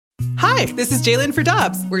Hi, this is Jalen for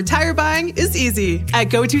Dobbs, where tire buying is easy. At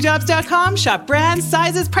GoToDobbs.com, shop brands,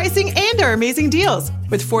 sizes, pricing, and our amazing deals.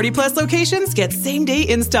 With 40-plus locations, get same-day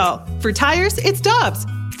install. For tires, it's Dobbs.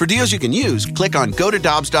 For deals you can use, click on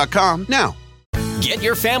GoToDobbs.com now. Get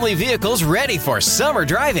your family vehicles ready for summer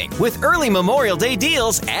driving with early Memorial Day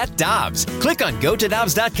deals at Dobbs. Click on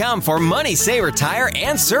GoToDobbs.com for money saver tire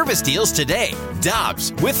and service deals today.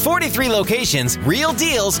 Dobbs, with 43 locations, real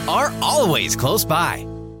deals are always close by.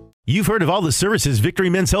 You've heard of all the services Victory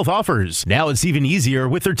Men's Health offers. Now it's even easier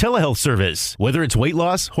with their telehealth service. Whether it's weight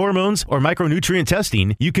loss, hormones, or micronutrient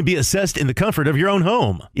testing, you can be assessed in the comfort of your own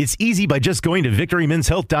home. It's easy by just going to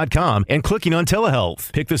victorymenshealth.com and clicking on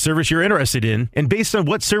telehealth. Pick the service you're interested in, and based on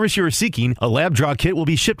what service you are seeking, a lab draw kit will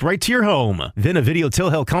be shipped right to your home. Then a video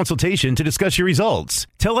telehealth consultation to discuss your results.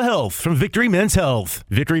 Telehealth from Victory Men's Health.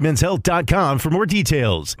 victorymenshealth.com for more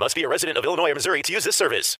details. Must be a resident of Illinois or Missouri to use this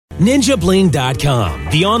service. NinjaBling.com,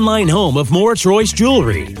 the online home of Moritz Royce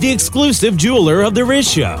Jewelry, the exclusive jeweler of The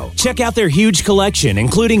Riz Show. Check out their huge collection,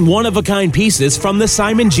 including one-of-a-kind pieces from the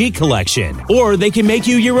Simon G collection. Or they can make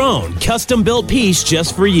you your own custom-built piece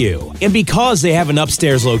just for you. And because they have an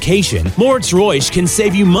upstairs location, Moritz Royce can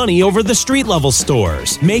save you money over the street-level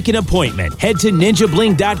stores. Make an appointment. Head to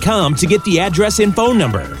NinjaBling.com to get the address and phone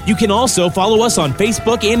number. You can also follow us on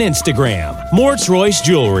Facebook and Instagram. Moritz Royce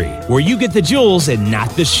Jewelry, where you get the jewels and not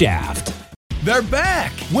the shaft. They're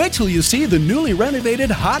back! Wait till you see the newly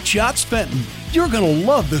renovated Hot Shots Fenton. You're going to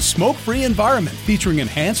love the smoke-free environment featuring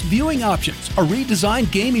enhanced viewing options, a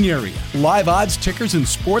redesigned gaming area, live odds tickers and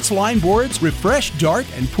sports line boards, refreshed dart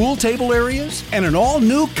and pool table areas, and an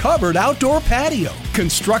all-new covered outdoor patio.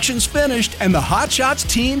 Construction's finished, and the Hot Shots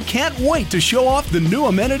team can't wait to show off the new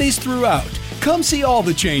amenities throughout. Come see all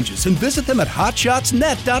the changes and visit them at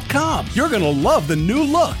hotshotsnet.com. You're going to love the new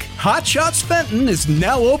look. Hot Shots Fenton is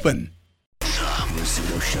now open.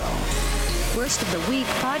 Rizzuto Show. Worst of the Week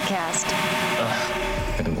podcast.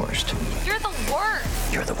 You're the worst. You're the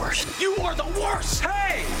worst. You're the worst. You are the worst!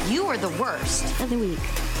 Hey! You are the worst of the week.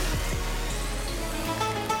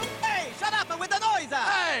 Hey, shut up with the noise!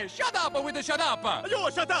 Hey, shut up with the shut up!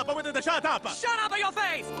 You shut up with the shut up! Shut up your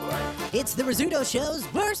face! It's the Rizzuto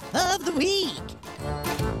Show's Worst of the Week.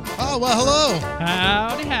 Oh, well, hello.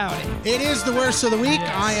 Howdy, howdy. It is the Worst of the Week.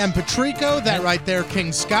 Yes. I am Patrico. That right there,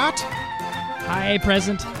 King Scott. Hi,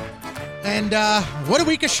 present. And what a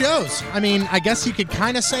week of shows. I mean, I guess you could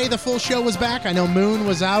kind of say the full show was back. I know Moon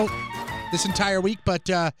was out this entire week, but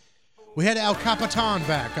we had El Capitan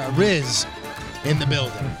back, Riz, in the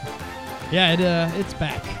building. Yeah, it's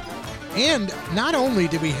back. And not only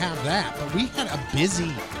did we have that, but we had a busy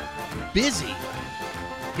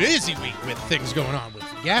week with things going on with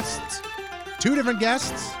guests. 2 different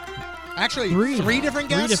guests. Actually, 3 different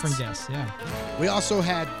guests. 3 different guests, yeah. We also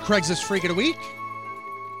had Craigslist Freak of the Week.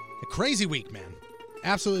 A crazy week, man.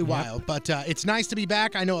 Absolutely wild. But it's nice to be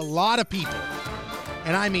back. I know a lot of people,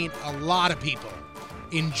 and I mean a lot of people,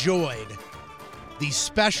 enjoyed the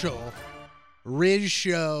special Riz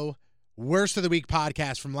Show Worst of the Week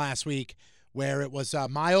podcast from last week, where it was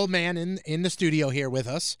my old man in the studio here with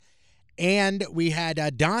us. And we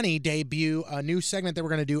had Donnie debut a new segment that we're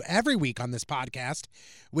going to do every week on this podcast,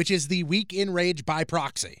 which is the Week in Rage by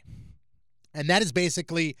Proxy. And that is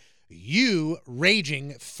basically you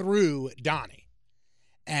raging through Donnie.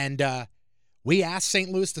 And we asked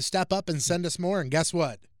St. Louis to step up and send us more, and guess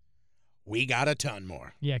what? We got a ton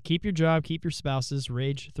more. Yeah, keep your job, keep your spouses,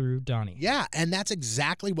 rage through Donnie. Yeah, and that's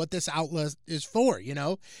exactly what this outlet is for, you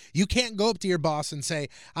know? You can't go up to your boss and say,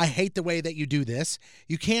 I hate the way that you do this.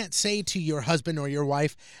 You can't say to your husband or your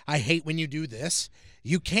wife, I hate when you do this.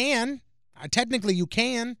 You can. Technically, you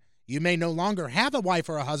can. You may no longer have a wife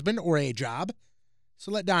or a husband or a job,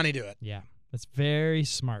 so let Donnie do it. Yeah, that's very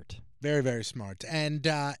smart. Very, very smart. And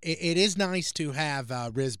it is nice to have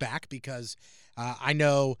Riz back because I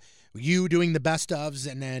know you doing the best ofs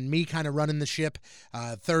and then me kind of running the ship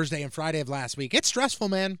Thursday and Friday of last week. It's stressful,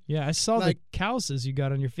 man. Yeah, I saw the calluses you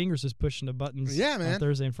got on your fingers just pushing the buttons on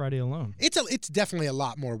Thursday and Friday alone. It's definitely a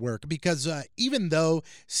lot more work because even though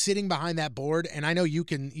sitting behind that board, and I know you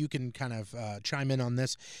can kind of chime in on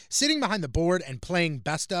this, sitting behind the board and playing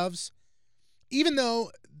best ofs, even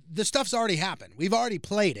though the stuff's already happened, we've already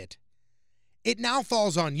played it, it now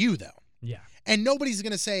falls on you, though. Yeah. And nobody's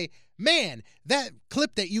going to say, man, that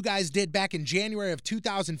clip that you guys did back in January of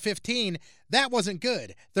 2015, that wasn't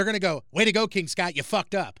good. They're going to go, way to go, King Scott, you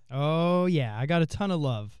fucked up. Oh, yeah. I got a ton of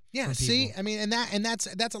love. Yeah, see? I mean, and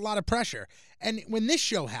that's a lot of pressure. And when this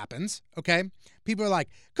show happens, okay, people are like,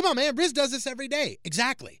 come on, man, Riz does this every day.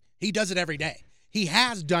 Exactly. He does it every day. He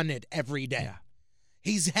has done it every day. Yeah.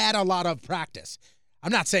 He's had a lot of practice.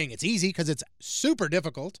 I'm not saying it's easy because it's super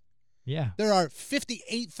difficult. Yeah. There are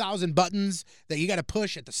 58,000 buttons that you got to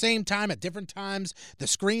push at the same time at different times. The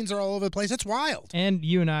screens are all over the place. It's wild. And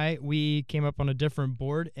you and I, we came up on a different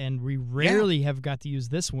board, and we rarely have got to use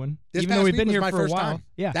this one, This even past though we've week been was here my for a first while. time.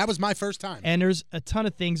 Yeah. That was my first time. And there's a ton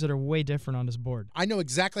of things that are way different on this board. I know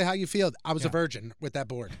exactly how you feel. I was a virgin with that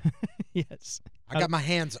board. Yes. I got my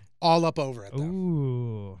hands all up over it, though.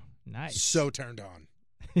 Ooh, nice. So turned on.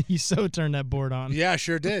 You so turned that board on. Yeah, I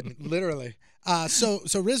sure did. Literally. So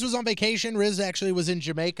Riz was on vacation. Riz actually was in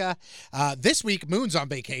Jamaica. This week, Moon's on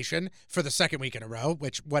vacation for the second week in a row,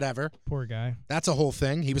 which, whatever. Poor guy. That's a whole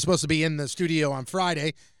thing. He was supposed to be in the studio on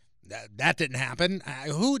Friday. That didn't happen.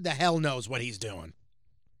 Who the hell knows what he's doing?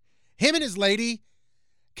 Him and his lady,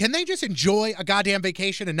 can they just enjoy a goddamn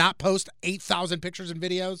vacation and not post 8,000 pictures and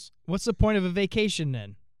videos? What's the point of a vacation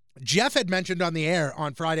then? Jeff had mentioned on the air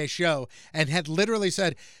on Friday's show and had literally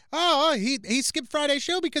said, he skipped Friday's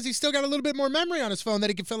show because he's still got a little bit more memory on his phone that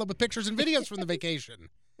he can fill up with pictures and videos from the vacation.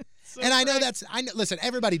 And I know listen,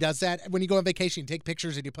 everybody does that. When you go on vacation, you take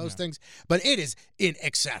pictures and you post things, but it is in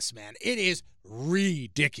excess, man. It is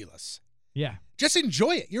ridiculous. Yeah. Just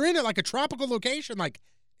enjoy it. You're in it like a tropical location. Like,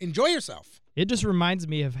 enjoy yourself. It just reminds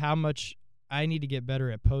me of how much I need to get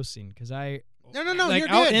better at posting because No, like, you're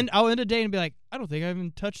good. I'll end a day and be like, I don't think I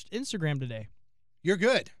even touched Instagram today. You're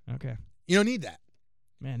good. Okay. You don't need that.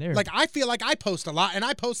 Man, there. Like, I feel like I post a lot, and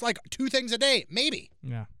I post like 2 things a day, maybe.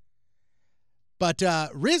 Yeah. But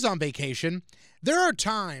Riz on vacation, there are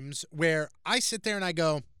times where I sit there and I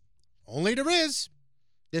go, only to Riz.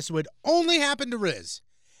 This would only happen to Riz.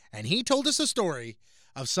 And he told us a story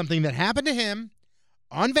of something that happened to him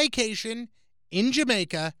on vacation in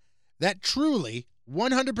Jamaica that truly,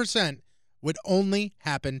 100%, would only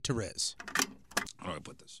happen to Riz. How do I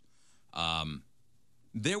put this?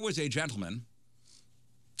 There was a gentleman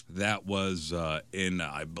that was in,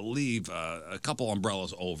 I believe, a couple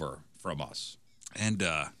umbrellas over from us. And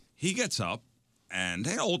he gets up, and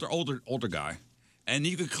hey, older guy, and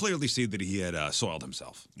you could clearly see that he had soiled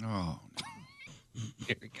himself. Oh,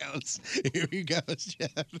 Here he goes. Here he goes,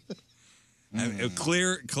 Jeff. And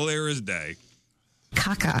clear as day.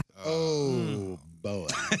 Caca. Oh, boy.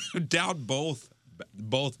 Down both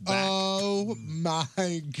back. Oh, my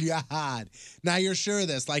God. Now you're sure of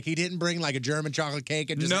this? Like, he didn't bring, like, a German chocolate cake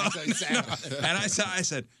and just actually sat on it? And I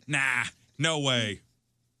said, nah, no way.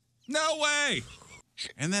 No way.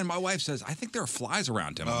 And then my wife says, I think there are flies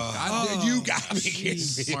around him. You got me.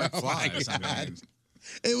 Smart flies. Oh, my God.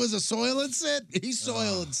 It was a soil and sit? He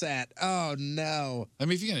soil and sat. Oh, no. I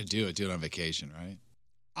mean, if you're going to do it on vacation, right?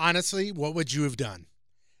 Honestly, what would you have done?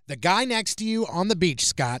 The guy next to you on the beach,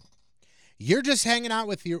 Scott, you're just hanging out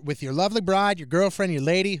with your lovely bride, your girlfriend, your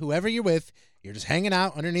lady, whoever you're with. You're just hanging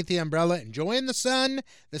out underneath the umbrella, enjoying the sun,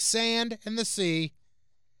 the sand, and the sea.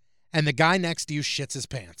 And the guy next to you shits his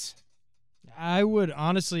pants. I would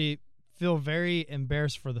honestly feel very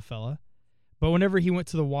embarrassed for the fella. But whenever he went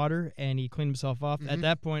to the water and he cleaned himself off, at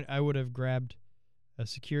that point, I would have grabbed a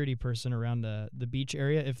security person around the beach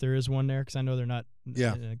area, if there is one there, because I know they're not in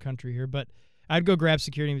the country here. But I'd go grab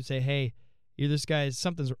security and say, hey, this guy,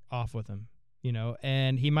 something's off with him,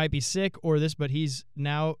 and he might be sick or this, but he's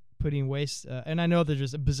now putting waste. And I know there's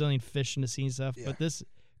just a bazillion fish in the sea and stuff, but this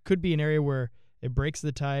could be an area where it breaks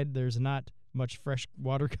the tide. There's not much fresh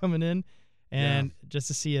water coming in. And just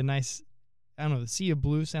to see a nice, I don't know, the sea of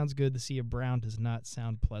blue sounds good. The sea of brown does not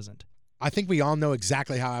sound pleasant. I think we all know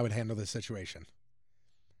exactly how I would handle this situation.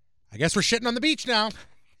 I guess we're shitting on the beach now.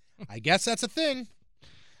 I guess that's a thing.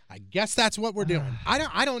 I guess that's what we're doing.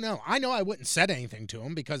 I don't know. I know I wouldn't said anything to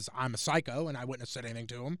him because I'm a psycho and I wouldn't have said anything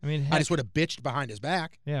to him. I mean, I just would have bitched behind his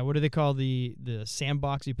back. Yeah, what do they call the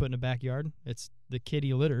sandbox you put in the backyard? It's the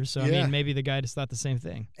kitty litter. So, I mean, maybe the guy just thought the same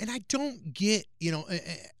thing. And I don't get,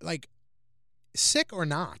 like, sick or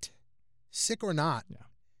not,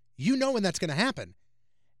 you know when that's going to happen.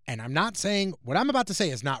 And I'm not saying, what I'm about to say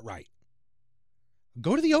is not right.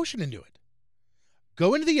 Go to the ocean and do it.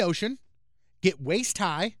 Go into the ocean, get waist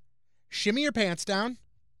high, shimmy your pants down,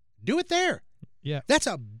 do it there. Yeah. That's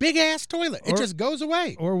a big-ass toilet. It just goes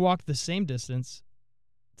away. Or walk the same distance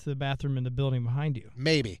to the bathroom in the building behind you.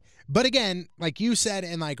 Maybe. But again, like you said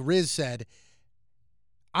and like Riz said,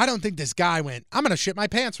 I don't think this guy went, I'm going to shit my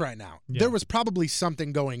pants right now. Yeah. There was probably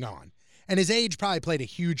something going on. And his age probably played a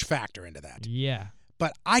huge factor into that. Yeah.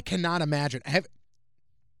 But I cannot imagine.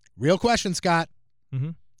 Real question, Scott.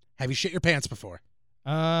 Mm-hmm. Have you shit your pants before?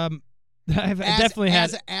 I've definitely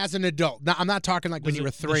had. As an adult. Now, I'm not talking like when you were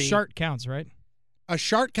 3. The shart counts, right? A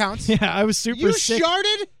shart counts? Yeah, I was super sick. You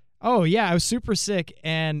sharted? Oh, yeah, I was super sick,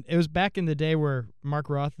 and it was back in the day where Mark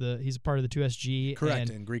Roth, he's a part of the 2SG. Correct,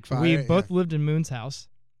 in Greek Fire. We both lived in Moon's house.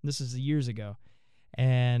 This is years ago.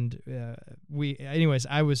 And anyways,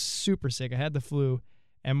 I was super sick. I had the flu,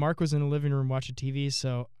 and Mark was in the living room watching TV,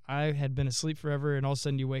 so I had been asleep forever, and all of a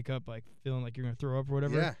sudden you wake up like feeling like you're going to throw up or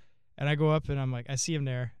whatever. Yeah. And I go up, and I'm like, I see him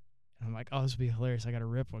there, and I'm like, oh, this would be hilarious. I got to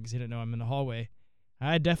rip one because he didn't know I'm in the hallway.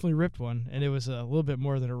 I definitely ripped one, and it was a little bit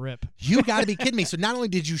more than a rip. You got to be kidding me. So not only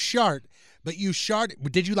did you shart, but you shart.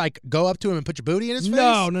 Did you like go up to him and put your booty in his face?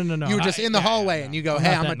 No. You were just in the hallway and you go, I'm hey,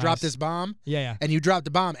 not I'm going that to drop nice. this bomb. Yeah. And you dropped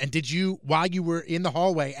the bomb. And did you, while you were in the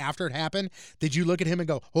hallway after it happened, did you look at him and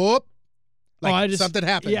go, oh, like something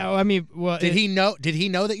happened? Yeah, I mean, well. Did he know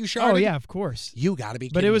that you sharted? Oh, yeah, of course. You got to be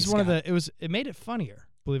kidding But it was me, one Scott. of the, it made it funnier,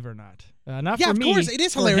 believe it or not. Not yeah, for me. of course. It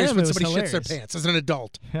is For hilarious him, when it was somebody shits their hilarious. pants as an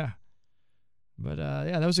adult. Yeah. But,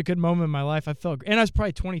 yeah, that was a good moment in my life. I felt, and I was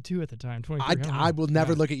probably 22 at the time, 23. I will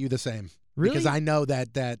never look at you the same. Really? Because I know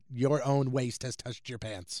that your own waist has touched your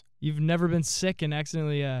pants. You've never been sick and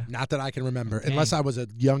accidentally. Not that I can remember, Dang. unless I was a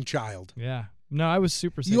young child. Yeah. No, I was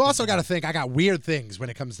super sick. You also got to think I got weird things when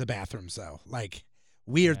it comes to bathrooms, though. Like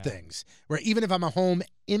weird things where even if I'm at home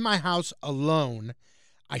in my house alone,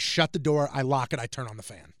 I shut the door, I lock it, I turn on the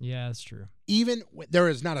fan. Yeah, that's true. Even there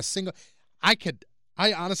is not a single. I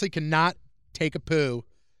honestly cannot take a poo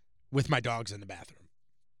with my dogs in the bathroom.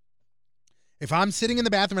 If I'm sitting in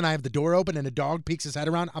the bathroom and I have the door open and a dog peeks his head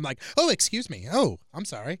around, I'm like, oh, excuse me. Oh, I'm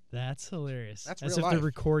sorry. That's hilarious. That's As real if they're life.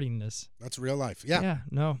 recording this. That's real life. Yeah. Yeah,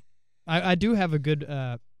 no. I do have a good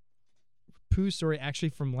poo story actually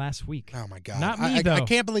from last week. Oh, my God. Not me, though. I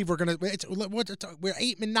can't believe we're going to. We're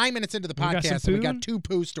 9 minutes into the We got some podcast and we poo? got 2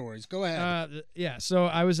 poo stories. Go ahead. Yeah, so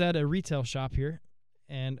I was at a retail shop here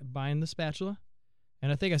and buying the spatula.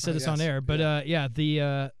 And I think I said this on yes. air, but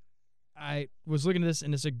I was looking at this,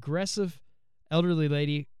 and this aggressive elderly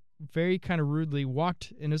lady very kind of rudely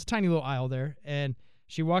walked, and there's a tiny little aisle there, and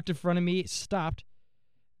she walked in front of me, stopped,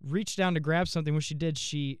 reached down to grab something. When she did,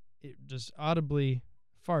 it just audibly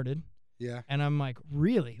farted. Yeah. And I'm like,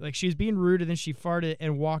 really? Like, she was being rude, and then she farted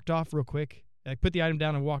and walked off real quick. Like, put the item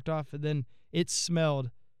down and walked off, and then it smelled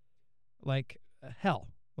like hell.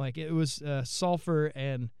 Like, it was sulfur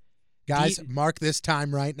and... Guys, mark this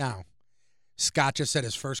time right now. Scott just said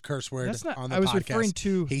his first curse word on the podcast. I was referring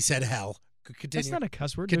to... He said hell. Continue. That's not a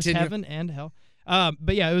cuss word. Continue. There's heaven and hell.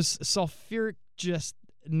 But yeah, it was sulfuric, just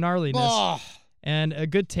gnarliness. Oh. And a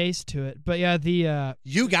good taste to it. But yeah, the...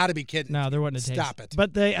 you got to be kidding. No, there wasn't a taste. Stop it.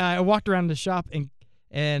 But I walked around the shop,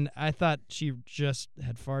 and I thought she just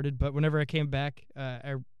had farted. But whenever I came back,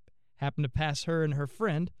 I happened to pass her and her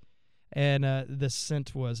friend, and the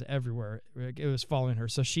scent was everywhere. It was following her,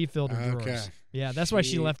 so she filled her drawers. Yeah, that's why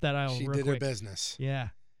she left that aisle She real did quick. her business. Yeah.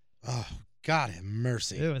 Oh, God have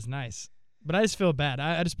mercy. It was nice. But I just feel bad.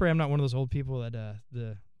 I just pray I'm not one of those old people that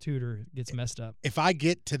the tutor gets messed up. If I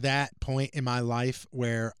get to that point in my life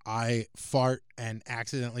where I fart and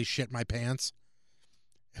accidentally shit my pants,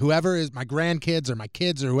 whoever is my grandkids or my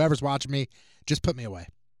kids or whoever's watching me, just put me away.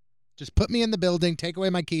 Just put me in the building, take away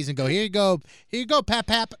my keys, and go, here you go,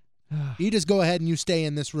 pap. You just go ahead and you stay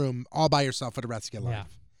in this room all by yourself for the rest of your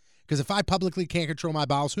life. Because if I publicly can't control my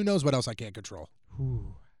bowels, who knows what else I can't control?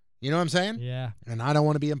 Ooh. You know what I'm saying? Yeah. And I don't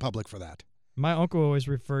want to be in public for that. My uncle always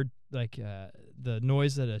referred, like, the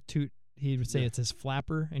noise that a toot, he would say it's his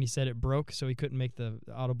flapper, and he said it broke, so he couldn't make the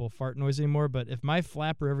audible fart noise anymore. But if my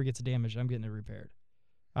flapper ever gets damaged, I'm getting it repaired.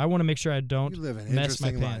 I want to make sure I don't You live an mess my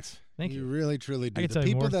interesting pants. life. Thank you. You really, truly do. I can The tell you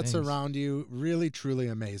people more that things. surround you really, truly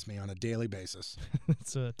amaze me on a daily basis.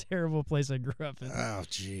 It's a terrible place I grew up in. Oh,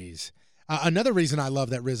 jeez. Another reason I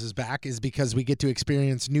love that Riz is back is because we get to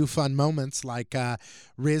experience new fun moments like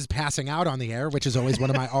Riz passing out on the air, which is always one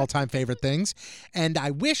of my all-time favorite things. And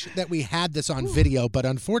I wish that we had this on video, but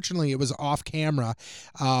unfortunately it was off camera.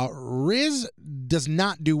 Riz does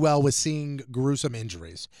not do well with seeing gruesome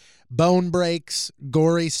injuries. Bone breaks,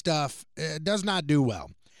 gory stuff, does not do well.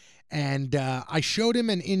 And I showed him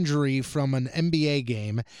an injury from an NBA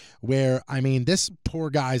game where, I mean, this poor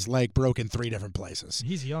guy's leg broke in 3 different places.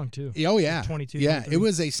 He's young, too. Oh, yeah. Like 22, Yeah, 23. it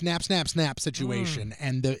was a snap situation,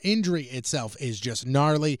 and the injury itself is just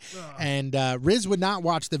gnarly. And Riz would not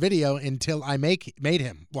watch the video until I made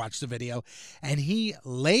him watch the video, and he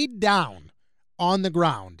laid down on the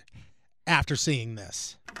ground after seeing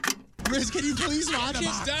this. Riz, can you please watch it?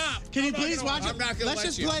 Stop. Can you please watch it? I'm not gonna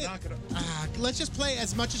let you. I'm not gonna. Let's just play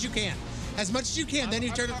as much as you can. As much as you can. Then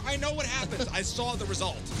you turn it. I know what happens. I saw the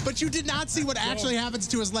result. But you did not see what actually happens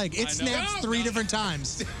to his leg. It snaps 3 different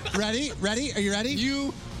times. Ready? Ready? Are you ready?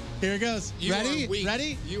 You. Here it goes. You Ready? are weak.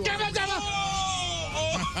 Ready? You Damn are it, damn it!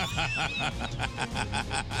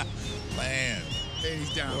 Man.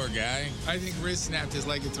 He's down. Poor guy. I think Riz snapped his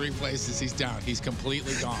leg in 3 places. He's down. He's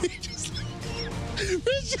completely gone.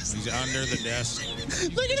 He's under the desk.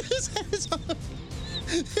 Look at his head.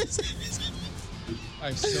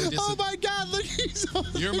 I'm so disappointed. Oh my God! Look,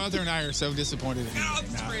 Your mother and I are so disappointed in you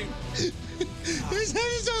right now. His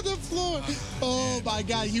head is on the floor. Oh my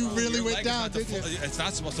God! You really Your went leg down, is not didn't you? It's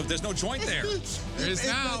not supposed to. There's no joint there. There is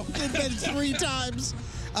now. It's been 3 times.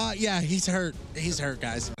 Yeah, he's hurt. He's hurt,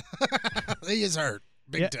 guys. He is hurt.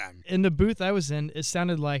 Big time. In the booth I was in, it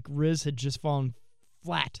sounded like Riz had just fallen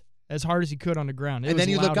flat as hard as he could on the ground. And then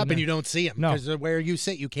you look up and you don't see him. No. Because where you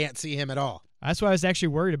sit, you can't see him at all. That's why I was actually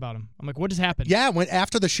worried about him. I'm like, what just happened? Yeah,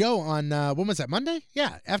 after the show on when was that, Monday?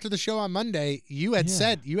 Yeah, after the show on Monday, you had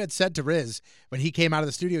said to Riz when he came out of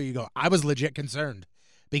the studio, you go, I was legit concerned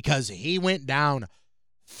because he went down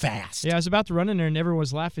fast. Yeah, I was about to run in there and everyone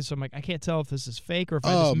was laughing, so I'm like, I can't tell if this is fake or if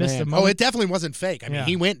I just missed a moment. Oh, it definitely wasn't fake. I mean,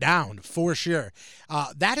 he went down for sure.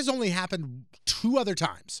 That has only happened 2 other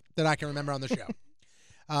times that I can remember on the show.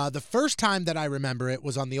 The first time that I remember it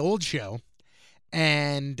was on the old show.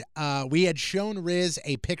 And we had shown Riz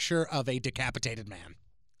a picture of a decapitated man.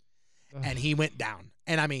 And he went down.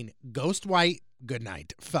 And I mean, Ghost White, good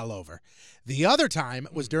night, fell over. The other time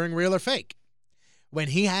was during Real or Fake, when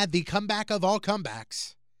he had the comeback of all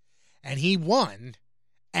comebacks, and he won,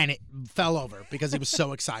 and it fell over because he was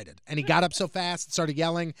so excited. And he got up so fast and started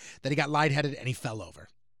yelling that he got lightheaded, and he fell over.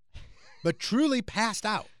 But truly passed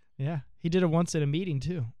out. Yeah, he did it once at a meeting,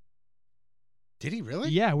 too. Did he really?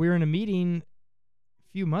 Yeah, we were in a meeting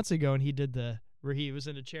few months ago, and he did where he was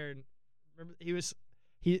in a chair, and remember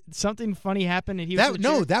something funny happened, and he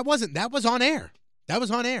was that wasn't. That was on air. That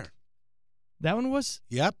was on air. That one was.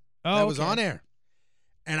 Yep. Oh, that was on air.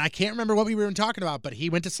 And I can't remember what we were talking about, but he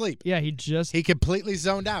went to sleep. Yeah, he completely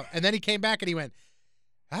zoned out, and then he came back and he went,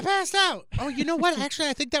 I passed out. Oh, you know what? Actually,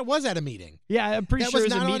 I think that was at a meeting. Yeah, I'm pretty sure it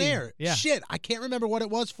was not on air. Yeah. Shit, I can't remember what it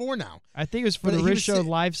was for now. I think it was for the Riz Show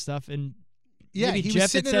live stuff, and. Yeah, maybe he Jeff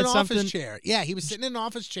was sitting had in an said office something. chair. Yeah, he was sitting in an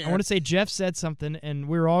office chair. I want to say Jeff said something, and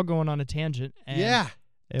we were all going on a tangent. And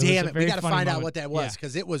Damn it. We got to find out what that was Yeah.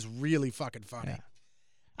 because it was really fucking funny. Yeah.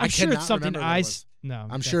 I'm sure it's something No.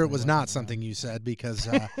 I'm sure it was not something you said because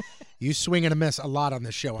you swing and a miss a lot on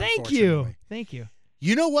this show, Thank you.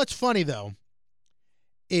 You know what's funny, though,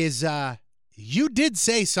 is you did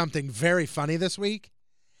say something very funny this week,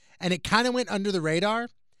 and it kind of went under the radar.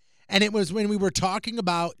 And it was when we were talking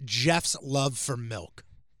about Jeff's love for milk.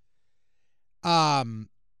 I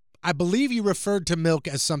believe you referred to milk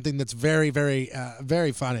as something that's very, very,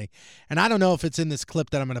 very funny. And I don't know if it's in this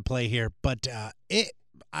clip that I'm going to play here, but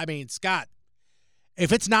Scott,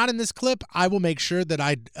 if it's not in this clip, I will make sure that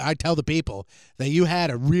I tell the people that you had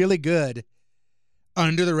a really good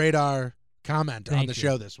under the radar comment on the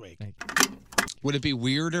show this week. Would it be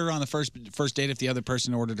weirder on the first date if the other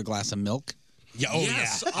person ordered a glass of milk? Yeah,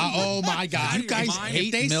 yes. Oh my God! You guys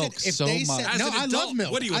hate milk so much. No, I love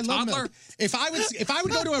milk. What are you, a toddler? If I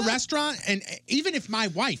would go to a restaurant, and even if my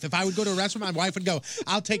wife, if I would go to a restaurant, my wife would go,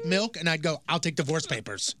 "I'll take milk," and I'd go, "I'll take divorce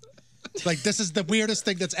papers." Like this is the weirdest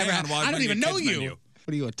thing that's ever happened. I don't even know you. Menu.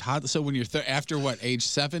 What are you, a toddler? So when you're after what, age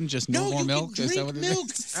 7, just no more milk? Is that what it milk.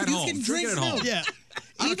 is? At home. Can drink at milk. home. Yeah.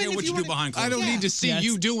 I don't care what you do behind closed I don't need to see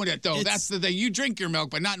you doing it, though. it's- That's the thing. You drink your milk,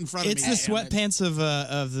 but not in front of me. It's the sweatpants of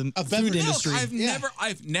the food industry.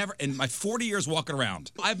 I've never, in my 40 years walking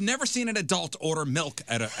around, I've never seen an adult order milk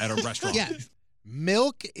at a restaurant. Yeah.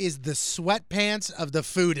 Milk is the sweatpants of the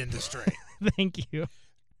food industry. Thank you.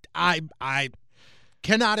 I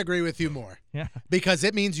cannot agree with you more. Yeah. Because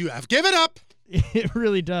it means you have given up. It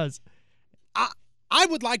really does. I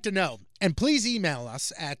would like to know, and please email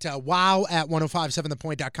us at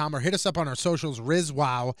wow@1057thepoint.com or hit us up on our socials,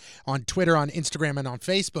 RizWow, on Twitter, on Instagram, and on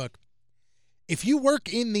Facebook. If you work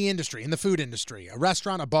in the industry, in the food industry, a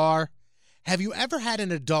restaurant, a bar, have you ever had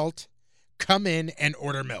an adult come in and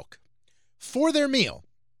order milk for their meal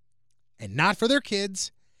and not for their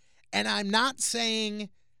kids? And I'm not saying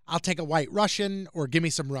I'll take a White Russian or give me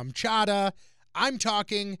some rum chata. I'm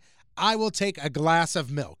talking I will take a glass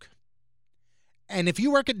of milk. And if you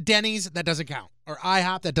work at Denny's, that doesn't count. Or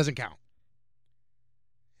IHOP, that doesn't count.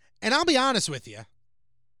 And I'll be honest with you.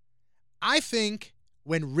 I think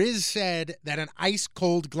when Riz said that an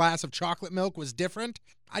ice-cold glass of chocolate milk was different,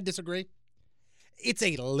 I disagree. It's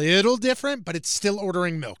a little different, but it's still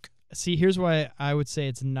ordering milk. See, here's why I would say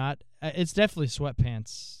it's not. It's definitely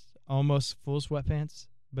sweatpants, almost full sweatpants,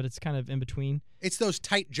 but it's kind of in between. It's those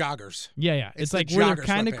tight joggers. Yeah. It's like the where they're jogger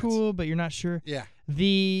kind of sweatpants. cool, but you're not sure. Yeah.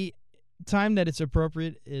 The time that it's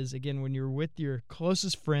appropriate is, again, when you're with your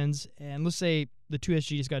closest friends, and let's say the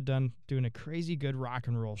 2SG just got done doing a crazy good rock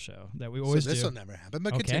and roll show that we always do. So this will never happen,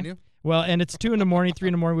 but continue. Well, and it's 2 in the morning, 3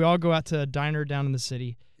 in the morning. We all go out to a diner down in the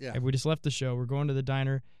city. Yeah. And we just left the show. We're going to the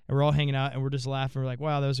diner, and we're all hanging out, and we're just laughing. We're like,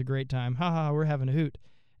 wow, that was a great time. Ha ha, we're having a hoot.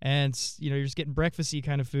 and you're just getting breakfasty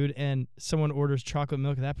kind of food, and someone orders chocolate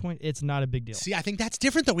milk at that point, it's not a big deal. See, I think that's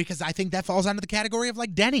different though, because I think that falls under the category of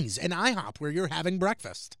like Denny's and IHOP, where you're having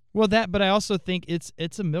breakfast. Well, but I also think it's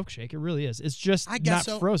a milkshake. It really is. It's just I guess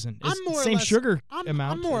not so. frozen. It's I'm more the or same less, sugar I'm,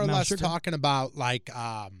 amount. I'm more or less sugar. talking about like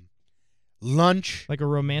lunch, like a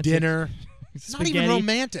romantic dinner. Not even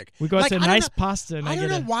romantic. We go out like, to nice pasta, and I don't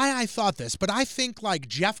know why I thought this, but I think like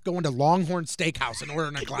Jeff going to Longhorn Steakhouse and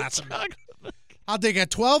ordering a glass of milk. I'll take a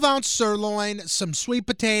 12-ounce sirloin, some sweet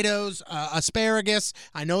potatoes, asparagus.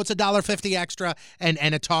 I know it's $1.50 extra, and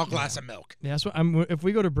a tall glass of milk. Yeah, that's what if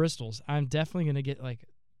we go to Bristol's, I'm definitely gonna get like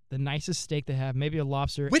the nicest steak they have, maybe a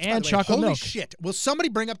lobster Which, and by the way, chocolate holy milk. shit! Will somebody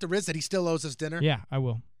bring up to Riz that he still owes us dinner? Yeah, I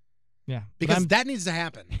will. Yeah, because that needs to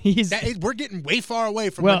happen. We're getting way far away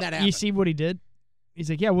from well, when that happened. You see what he did? He's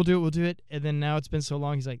like, yeah, we'll do it. And then now it's been so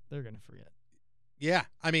long, he's like, they're going to forget. Yeah,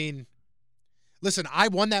 I mean, listen, I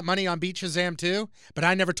won that money on Beat Shazam too, but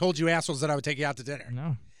I never told you assholes that I would take you out to dinner.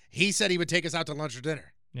 No. He said he would take us out to lunch or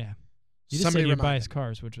dinner. Yeah. You just said you'd buy his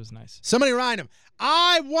cars, which was nice. Somebody remind him,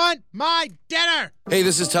 I want my dinner. Hey,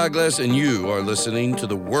 this is Todd Glass, and you are listening to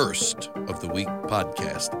the Worst of the Week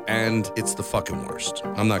podcast. And it's the fucking worst.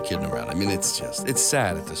 I'm not kidding around. I mean, it's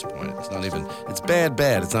sad at this point. It's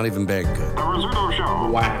bad. It's not even bad good. The Rizzuto Show.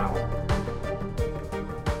 Wow.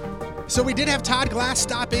 So we did have Todd Glass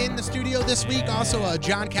stop in the studio this week. Also,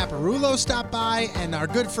 John Caparulo stopped by, and our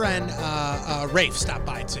good friend Rafe stopped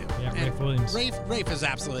by too. Yeah, Rafe Williams. Rafe is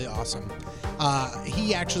absolutely awesome.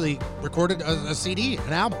 He actually recorded a CD,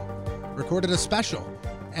 an album, recorded a special.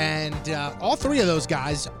 And all three of those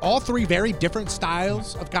guys, all three very different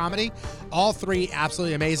styles of comedy, all three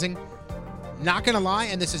absolutely amazing. Not going to lie,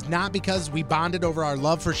 and this is not because we bonded over our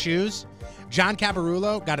love for shoes, John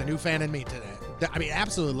Caparulo got a new fan in me today. I mean,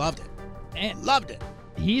 absolutely loved it. And loved it.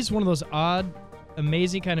 He's one of those odd,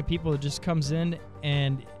 amazing kind of people that just comes in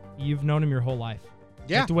and you've known him your whole life.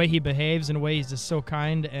 Yeah. Like the way he behaves and the way he's just so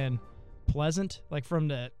kind and pleasant, like from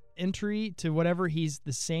the entry to whatever, he's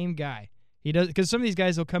the same guy. He does, because some of these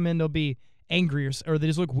guys will come in, they'll be angry or they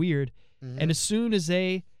just look weird. Mm-hmm. And as soon as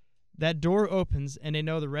that door opens and they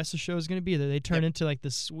know the rest of the show is going to be there, they turn into like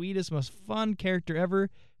the sweetest, most fun character ever.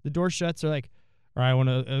 The door shuts, they're like, all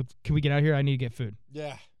right, can we get out here? I need to get food.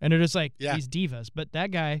 Yeah. And they're just like, these divas. But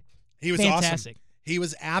that guy, he was fantastic. Awesome. He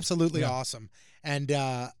was absolutely awesome. And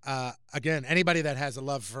again, anybody that has a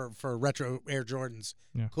love for retro Air Jordans,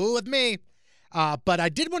 cool with me. But I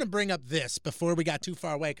did want to bring up this before we got too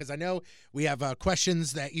far away, because I know we have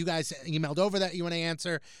questions that you guys emailed over that you want to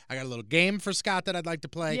answer. I got a little game for Scott that I'd like to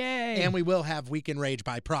play. Yay. And we will have Weekend Rage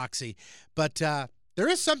by proxy. But there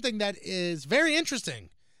is something that is very interesting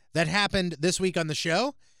that happened this week on the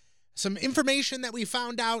show. Some information that we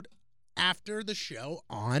found out after the show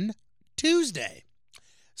on Tuesday.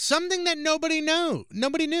 Something that nobody knew.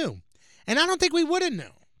 And I don't think we would have known.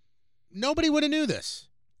 Nobody would have knew this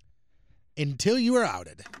until you were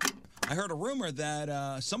outed. I heard a rumor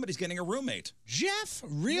that somebody's getting a roommate. Jeff,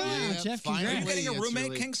 really? Yeah, Jeff, Are you congrats. getting a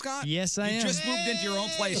roommate, King Scott? Yes, I am. You just moved into your own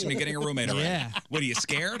place and you're getting a roommate already. Yeah. What, are you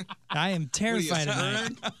scared? I am terrified of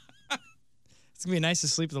scared? it. It's going to be nice to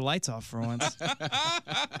sleep with the lights off for once.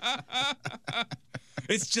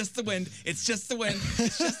 It's just the wind. It's just the wind.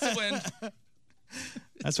 It's just the wind.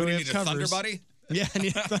 That's what what we you have need, a covers. Thunder Buddy? Yeah, I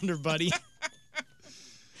need a Thunder Buddy.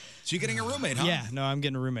 So you're getting a roommate, huh? Yeah, no, I'm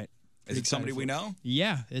getting a roommate. Is it somebody we know?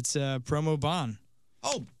 Yeah, it's Promo Bon.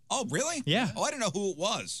 Oh, really? Yeah. Oh, I didn't know who it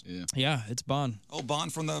was. Yeah, it's Bon. Oh, Bon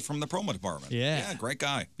from the promo department. Yeah. Great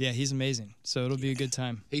guy. Yeah, he's amazing. So it'll be a good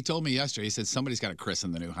time. He told me yesterday, he said somebody's got a Chris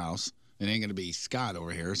in the new house. It ain't going to be Scott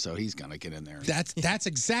over here, so he's going to get in there. That's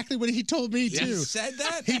exactly what he told me, too. You said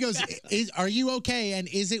that? He goes, are you okay? And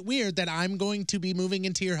is it weird that I'm going to be moving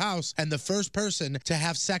into your house and the first person to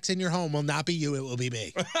have sex in your home will not be you, it will be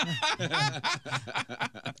me?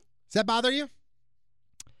 Does that bother you?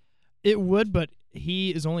 It would, but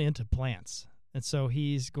he is only into plants. And so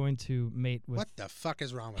he's going to mate with... What the fuck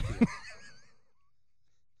is wrong with you?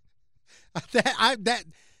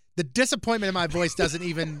 The disappointment in my voice doesn't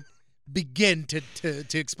even begin to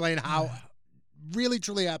explain how really,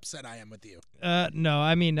 truly upset I am with you. No,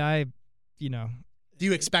 I mean, Do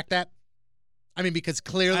you expect that? I mean, because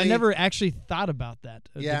clearly... I never actually thought about that,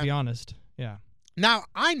 to be honest. Yeah. Now,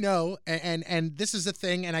 I know, and this is a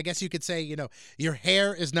thing, and I guess you could say, your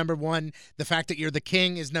hair is number one, the fact that you're the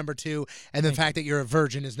king is number two, and the fact that you're a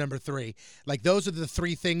virgin is number three. Like, those are the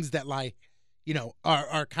three things that,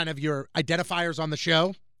 are kind of your identifiers on the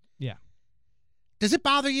show. Yeah. Does it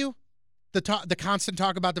bother you, the constant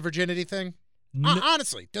talk about the virginity thing?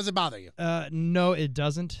 Honestly, does it bother you? No, it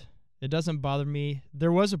doesn't. It doesn't bother me.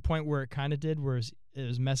 There was a point where it kind of did, where it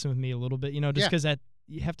was messing with me a little bit, just because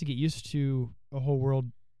you have to get used to a whole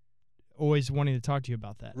world always wanting to talk to you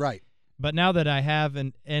about that. Right. But now that I have,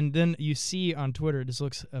 and then you see on Twitter, it just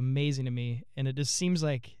looks amazing to me. And it just seems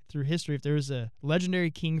like through history, if there was a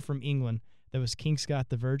legendary king from England that was King Scott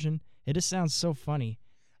the Virgin, it just sounds so funny.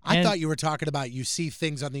 I thought you were talking about you see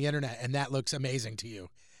things on the internet and that looks amazing to you.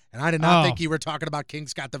 And I did not think you were talking about King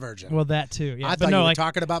Scott the Virgin. Well, that too. Yeah. I thought you were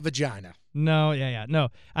talking about vagina. No, no.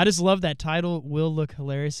 I just love that title. Will look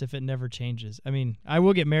hilarious if it never changes. I mean, I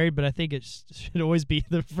will get married, but I think it should always be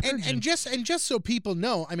the Virgin. And just so people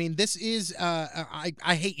know, I mean, this is I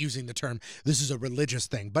hate using the term. This is a religious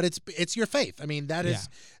thing, but it's your faith. I mean,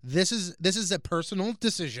 this is a personal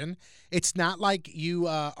decision. It's not like you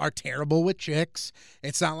are terrible with chicks.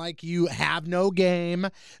 It's not like you have no game.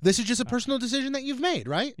 This is just a personal decision that you've made,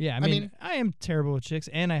 right? Yeah, I mean, I am terrible with chicks,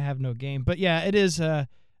 and I have no game. But yeah, it is a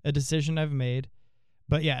decision I've made.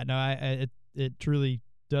 But yeah, no, it truly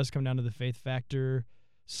does come down to the faith factor.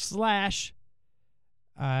 /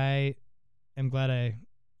 I am glad I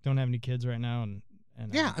don't have any kids right now, and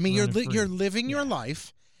yeah, I mean, you're living your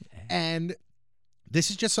life, and this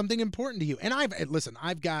is just something important to you. And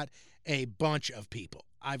I've got a bunch of people.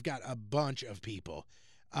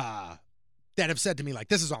 That have said to me, like,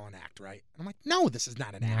 this is all an act, right? And I'm like, no, this is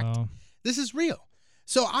not an act. This is real.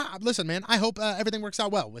 So, listen, man, I hope everything works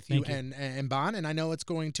out well with you and Bon, and I know it's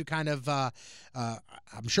going to kind of,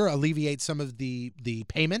 I'm sure, alleviate some of the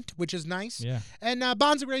payment, which is nice. Yeah. And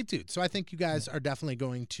Bon's a great dude, so I think you guys are definitely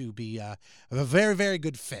going to be a very, very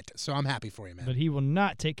good fit. So I'm happy for you, man. But he will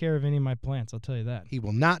not take care of any of my plants, I'll tell you that. He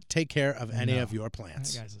will not take care of any of your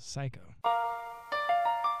plants. That guy's a psycho.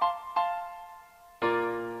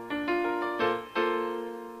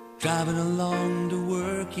 Driving along to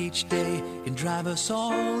work each day can drive us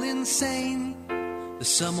all insane. There's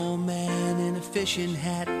some old man in a fishing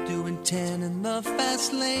hat doing 10 in the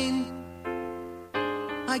fast lane.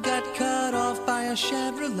 I got cut off by a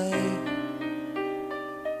Chevrolet.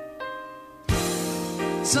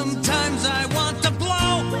 Sometimes I want to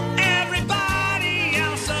blow everybody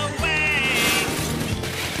else away.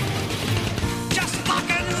 Just lock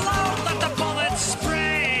and load, let the bullets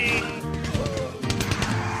spray.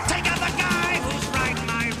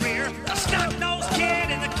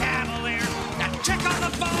 Check on the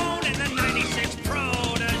phone in the 96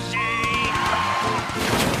 Protege.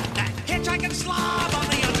 That hitchhiking slob on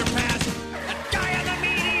the underpass. That guy on the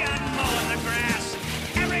median mowing the grass.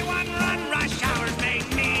 Everyone run, rush hours make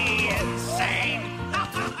me insane.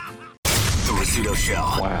 The Rizzuto Show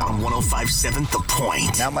on 105.7 The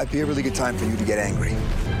Point. Now might be a really good time for you to get angry.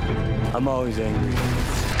 I'm always angry.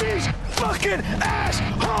 These fucking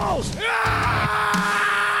assholes!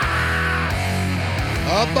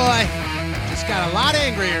 Oh, boy. Just got a lot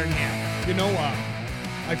angrier in here. You know,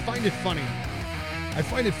 I find it funny.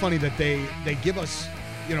 That they give us,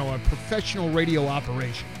 a professional radio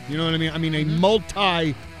operation. You know what I mean? I mean, a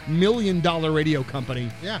multi-million-dollar radio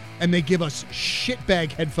company. Yeah. And they give us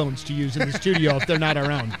shitbag headphones to use in the studio if they're not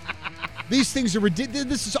around. These things are ridiculous.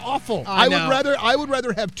 This is awful. I would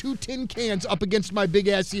rather have 2 tin cans up against my big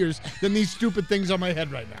ass ears than these stupid things on my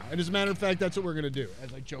head right now. And as a matter of fact, that's what we're gonna do.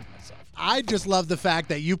 As I choke myself. I just love the fact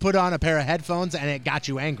that you put on a pair of headphones and it got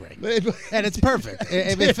you angry, and it's perfect.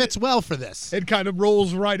 It fits well for this. It kind of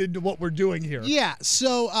rolls right into what we're doing here. Yeah.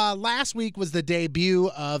 So last week was the debut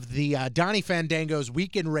of the Donnie Fandango's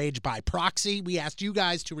Weekend Rage by Proxy. We asked you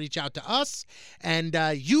guys to reach out to us, and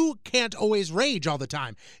you can't always rage all the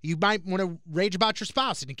time. You might want to rage about your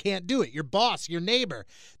spouse, and you can't do it. Your boss, your neighbor.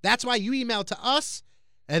 That's why you email to us,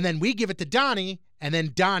 and then we give it to Donnie, and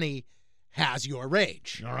then Donnie has your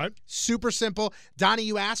rage. All right. Super simple. Donnie,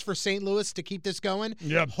 you asked for St. Louis to keep this going.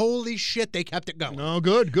 Yep. Holy shit, they kept it going. No,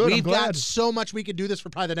 good. We've I'm glad. got so much we could do this for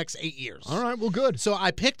probably the next 8 years. All right, well, good. So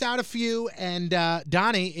I picked out a few, and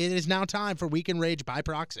Donnie, it is now time for Weekend Rage by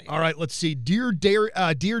Proxy. All right, let's see. Dear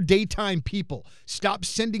daytime people, stop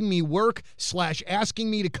sending me work / asking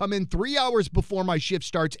me to come in 3 hours before my shift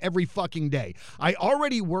starts every fucking day. I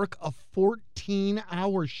already work a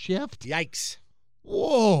 14-hour shift. Yikes.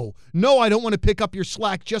 Whoa. No, I don't want to pick up your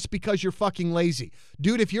slack just because you're fucking lazy.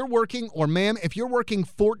 Dude, if you're working, or ma'am, if you're working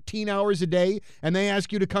 14 hours a day and they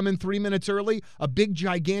ask you to come in 3 minutes early, a big,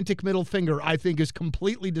 gigantic middle finger, I think, is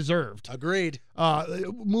completely deserved. Agreed.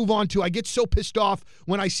 Move on to, I get so pissed off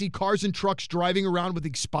when I see cars and trucks driving around with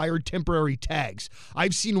expired temporary tags.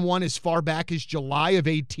 I've seen one as far back as July of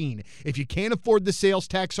 18. If you can't afford the sales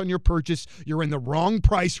tax on your purchase, you're in the wrong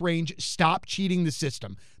price range. Stop cheating the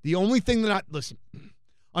system. The only thing that listen,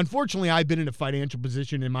 Unfortunately, I've been in a financial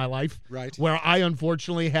position in my life where I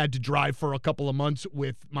unfortunately had to drive for a couple of months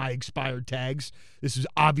with my expired tags. This was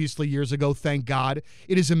obviously years ago, thank God.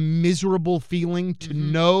 It is a miserable feeling to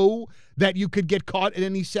know that you could get caught at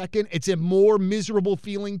any second. It's a more miserable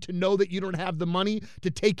feeling to know that you don't have the money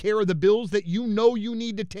to take care of the bills that you know you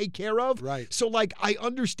need to take care of. Right. So, like, I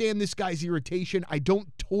understand this guy's irritation. I don't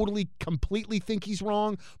totally, completely think he's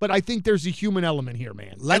wrong, but I think there's a human element here,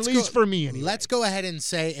 man. At least for me, anyway. Let's go ahead and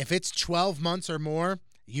say if it's 12 months or more,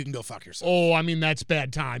 you can go fuck yourself. Oh, I mean, that's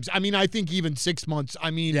bad times. I mean, I think even 6 months,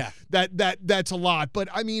 I mean, that's a lot. But,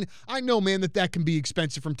 I mean, I know, man, that can be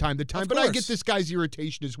expensive from time to time. But I get this guy's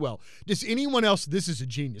irritation as well. Does anyone else, this is a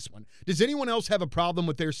genius one, does anyone else have a problem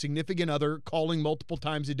with their significant other calling multiple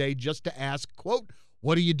times a day just to ask, quote,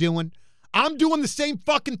 what are you doing? I'm doing the same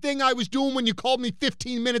fucking thing I was doing when you called me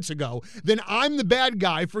 15 minutes ago. Then I'm the bad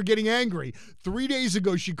guy for getting angry. 3 days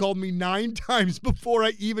ago, she called me 9 times before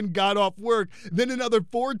I even got off work. Then another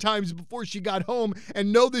 4 times before she got home.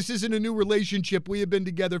 And no, this isn't a new relationship. We have been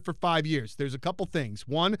together for 5 years. There's a couple things.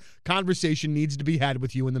 One, conversation needs to be had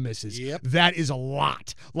with you and the missus. Yep. That is a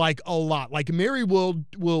lot. Like a lot. Like Mary will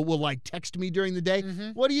like text me during the day.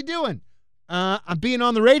 What are you doing? I'm being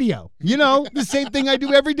on the radio. You know, the same thing I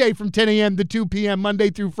do every day from 10 a.m. to 2 p.m. Monday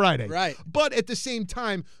through Friday. Right. But at the same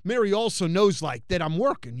time, Mary also knows, like, that I'm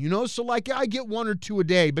working, you know? So, like, I get 1 or 2 a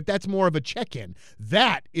day, but that's more of a check-in.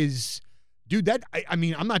 That is... Dude, I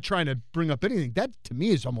mean, I'm not trying to bring up anything. That, to me,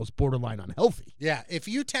 is almost borderline unhealthy. Yeah, if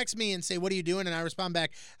you text me and say, what are you doing? And I respond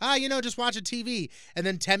back, just watching TV. And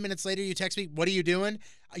then 10 minutes later, you text me, what are you doing?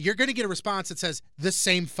 You're going to get a response that says the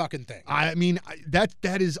same fucking thing. I mean,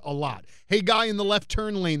 that is a lot. Hey, guy in the left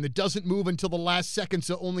turn lane that doesn't move until the last second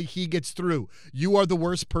so only he gets through. You are the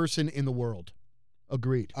worst person in the world.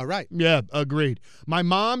 Agreed. All right. Yeah, agreed. My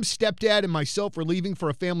mom, stepdad, and myself were leaving for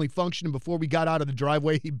a family function, and before we got out of the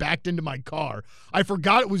driveway, he backed into my car. I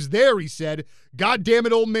forgot it was there, he said. God damn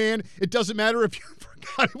it, old man. It doesn't matter if you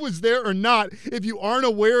forgot it was there or not. If you aren't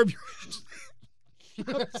aware of your...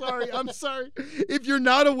 I'm sorry. If you're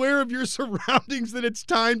not aware of your surroundings, then it's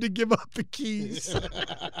time to give up the keys.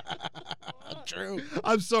 True.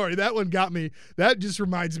 I'm sorry. That one got me. That just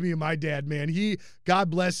reminds me of my dad, man. God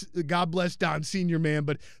bless Don Senior, man.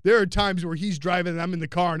 But there are times where he's driving and I'm in the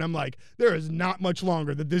car and I'm like, there is not much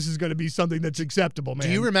longer that this is going to be something that's acceptable, man.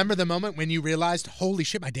 Do you remember the moment when you realized, holy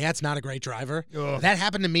shit, my dad's not a great driver? Ugh. That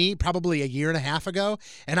happened to me probably a year and a half ago.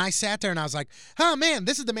 And I sat there and I was like, oh man,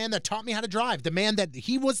 this is the man that taught me how to drive. The man that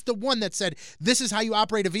he was the one that said, this is how you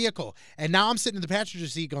operate a vehicle. And now I'm sitting in the passenger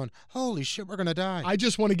seat going, holy shit, we're going to die. I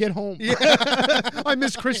just want to get home. Yeah. I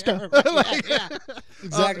miss Krista. Yeah.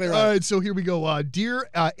 Exactly right. All right, so here we go. Dear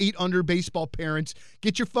 8-under baseball parents,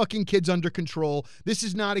 get your fucking kids under control. This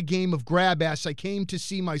is not a game of grab ass. I came to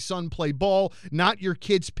see my son play ball, not your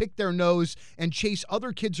kids pick their nose and chase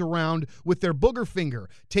other kids around with their booger finger.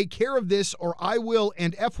 Take care of this or I will,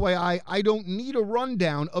 and FYI, I don't need a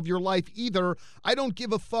rundown of your life either. I don't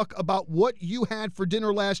give a fuck about what you had for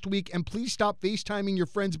dinner last week, and please stop FaceTiming your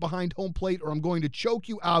friends behind home plate or I'm going to choke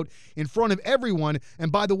you out in front of everyone.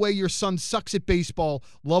 And by the way, your son sucks at baseball.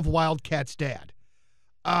 Love, Wildcats dad.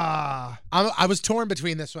 I was torn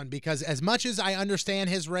between this one because as much as I understand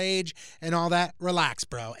his rage and all that, relax,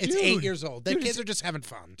 bro. It's 8 years old. The kids are just having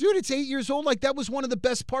fun. Dude, it's 8 years old. Like, that was one of the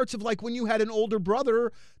best parts of, like, when you had an older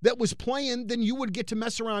brother that was playing, then you would get to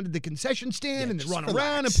mess around at the concession stand and then run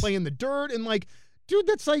around and play in the dirt and, like, dude,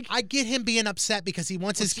 that's like... I get him being upset because he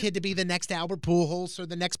wants his kid to be the next Albert Pujols or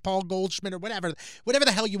the next Paul Goldschmidt or whatever. Whatever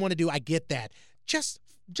the hell you want to do, I get that. Just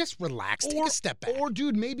relax. Take a step back. Or,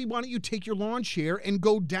 dude, maybe why don't you take your lawn chair and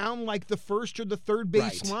go down like the first or the third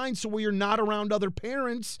base line so where you're not around other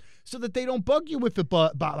parents so that they don't bug you if it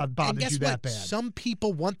bothers you that bad. Some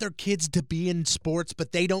people want their kids to be in sports,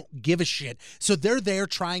 but they don't give a shit. So they're there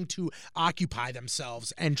trying to occupy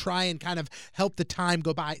themselves and try and kind of help the time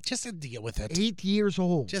go by. Just to deal with it. 8 years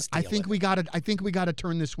old. I think we got to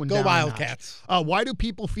turn this one down. Go Wildcats. Why do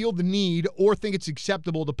people feel the need or think it's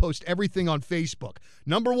acceptable to post everything on Facebook?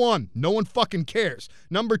 Number 1, no one fucking cares.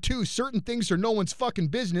 Number 2, certain things are no one's fucking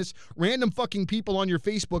business. Random fucking people on your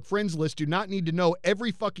Facebook friends list do not need to know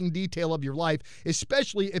every fucking detail of your life,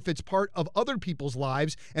 especially if it's part of other people's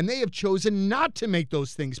lives and they have chosen not to make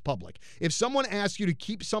those things public. If someone asks you to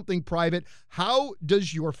keep something private, how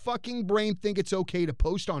does your fucking brain think it's okay to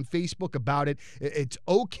post on Facebook about it? It's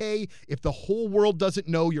okay if the whole world doesn't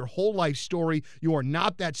know your whole life story. You are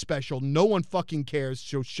not that special. No one fucking cares,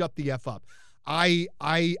 so shut the F up. I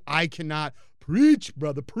cannot preach,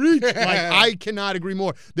 brother, preach. Like, I cannot agree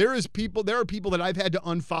more. There are people that I've had to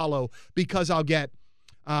unfollow because I'll get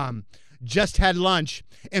just had lunch,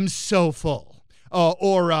 am so full.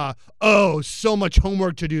 or so much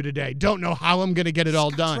homework to do today. Don't know how I'm going to get it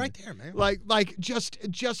all done. right there, man. Like just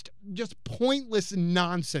pointless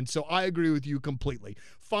nonsense. So I agree with you completely.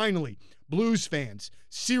 Finally, Blues fans,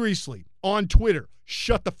 seriously, on Twitter,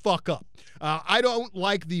 shut the fuck up. I don't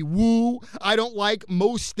like the woo. I don't like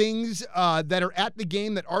most things that are at the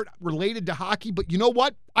game that aren't related to hockey. But you know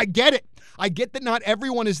what? I get it. I get that not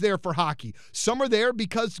everyone is there for hockey. Some are there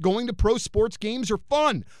because going to pro sports games are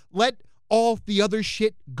fun. Let all the other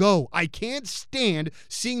shit go. I can't stand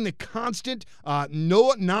seeing the constant,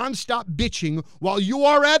 nonstop bitching while you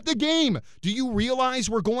are at the game. Do you realize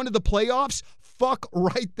we're going to the playoffs? Fuck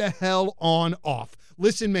right the hell on off.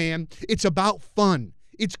 Listen, man, it's about fun.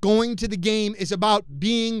 It's going to the game is about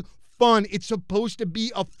being fun. It's supposed to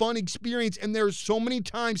be a fun experience, and there's so many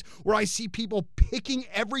times where I see people picking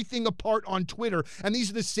everything apart on Twitter, and these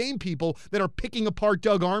are the same people that are picking apart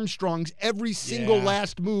Doug Armstrong's every single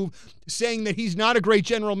last move, saying that he's not a great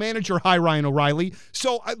general manager. Hi, Ryan O'Reilly.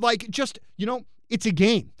 So, it's a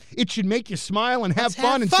game. It should make you smile and have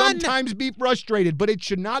fun and sometimes be frustrated, but it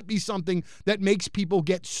should not be something that makes people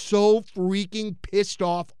get so freaking pissed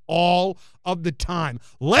off all of the time.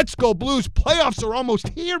 Let's go, Blues. Playoffs are almost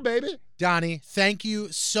here, baby. Donnie, thank you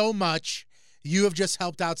so much. You have just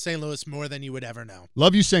helped out St. Louis more than you would ever know.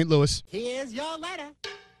 Love you, St. Louis. Here's your letter.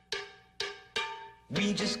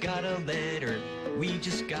 We just got a letter. We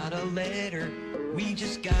just got a letter. We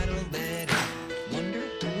just got a letter. Wonder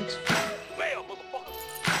who it's from.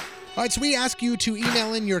 All right, so we ask you to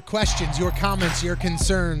email in your questions, your comments, your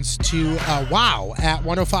concerns to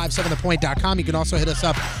wow@1057thepoint.com. You can also hit us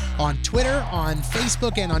up on Twitter, on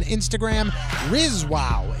Facebook, and on Instagram.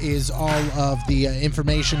 RizWow is all of the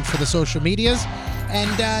information for the social medias.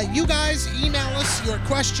 And you guys email us your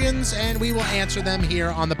questions, and we will answer them here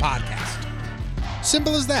on the podcast.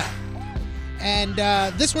 Simple as that. And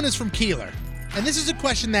this one is from Keeler. And this is a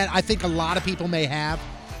question that I think a lot of people may have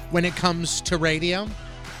when it comes to radio.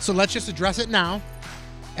 So let's just address it now,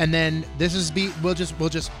 and then we'll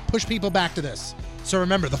just push people back to this. So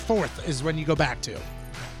remember, the 4th is when you go back to.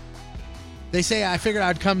 They say, I figured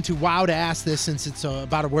I'd come to WOW to ask this since it's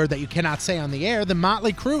about a word that you cannot say on the air. The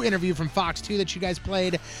Motley Crue interview from Fox 2 that you guys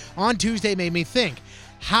played on Tuesday made me think.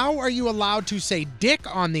 How are you allowed to say dick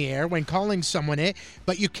on the air when calling someone it,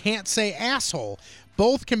 but you can't say asshole?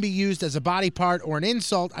 Both can be used as a body part or an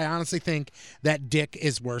insult. I honestly think that dick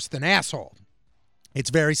is worse than asshole. It's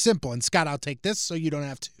very simple. And, Scott, I'll take this so you don't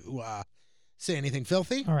have to say anything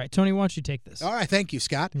filthy. All right, Tony, why don't you take this? All right, thank you,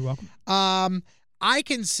 Scott. You're welcome. I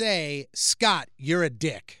can say, Scott, you're a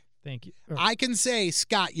dick. Thank you. I can say,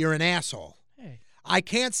 Scott, you're an asshole. Hey. I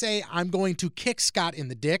can't say I'm going to kick Scott in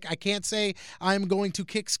the dick. I can't say I'm going to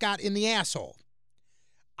kick Scott in the asshole.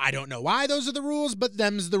 I don't know why those are the rules, but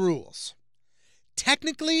them's the rules.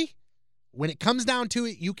 Technically, when it comes down to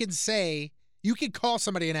it, you can call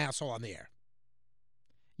somebody an asshole on the air.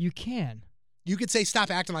 You can. You could say, stop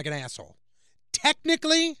acting like an asshole.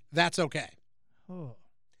 Technically, that's okay. Oh.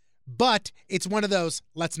 But it's one of those,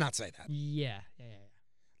 let's not say that. Yeah.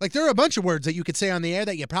 Like, there are a bunch of words that you could say on the air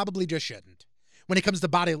that you probably just shouldn't. When it comes to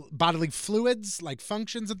bodily fluids, like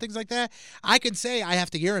functions and things like that, I can say I have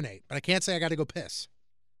to urinate, but I can't say I got to go piss.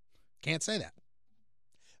 Can't say that.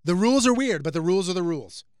 The rules are weird, but the rules are the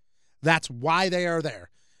rules. That's why they are there.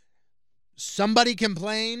 Somebody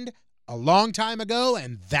complained a long time ago,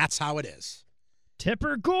 and that's how it is.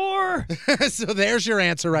 Tipper Gore! So there's your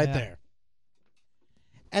answer right there.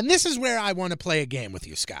 And this is where I want to play a game with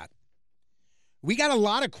you, Scott. We got a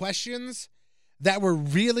lot of questions that were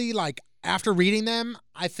really, like, after reading them,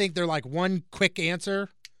 I think they're like one quick answer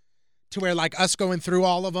to where, like, us going through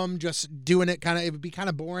all of them, just doing it it would be kind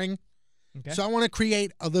of boring. Okay. So I want to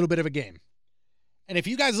create a little bit of a game. And if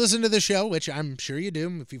you guys listen to the show, which I'm sure you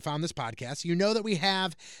do if you found this podcast, you know that we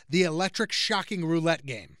have the electric shocking roulette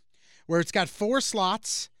game where it's got 4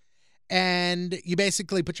 slots and you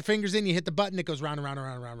basically put your fingers in, you hit the button, it goes round and round and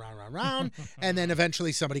round and round and round and round, and then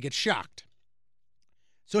eventually somebody gets shocked.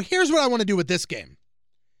 So here's what I want to do with this game.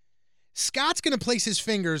 Scott's going to place his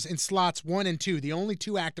fingers in slots 1 and 2, the only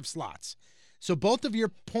 2 active slots. So both of your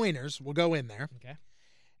pointers will go in there. Okay.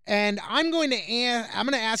 And I'm going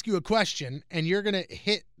to ask you a question, and you're going to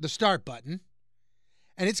hit the start button,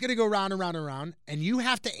 and it's going to go round and round and round, and you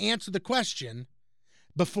have to answer the question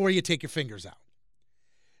before you take your fingers out.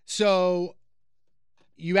 So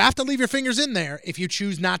you have to leave your fingers in there if you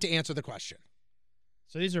choose not to answer the question.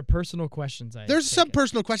 So these are personal questions. There's some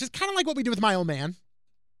personal questions, kind of like what we do with My Old Man.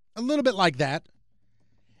 A little bit like that.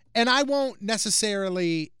 And I won't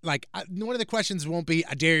necessarily, one of the questions won't be,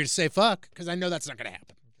 I dare you to say fuck, because I know that's not going to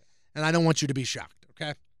happen. And I don't want you to be shocked,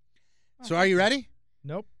 okay? So are you ready?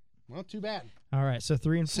 Nope. Well, too bad. All right, so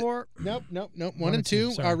 3 and 4. Nope. 1 and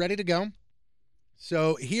 2 are ready to go.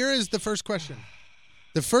 So here is the first question.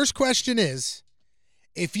 The first question is,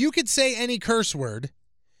 if you could say any curse word,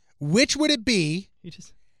 which would it be?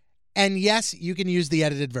 And yes, you can use the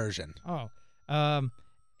edited version. Oh,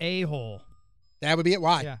 a-hole. That would be it.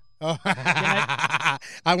 Why? Yeah. Oh.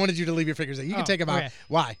 I wanted you to leave your fingers there. You can take them out. Okay.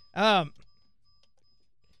 Why?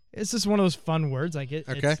 It's just one of those fun words. Like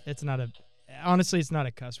Okay. It's not honestly, it's not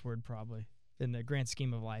a cuss word probably in the grand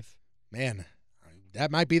scheme of life. Man,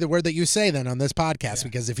 that might be the word that you say then on this podcast,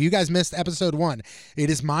 because if you guys missed episode 1, it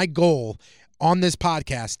is my goal on this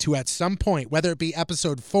podcast to at some point, whether it be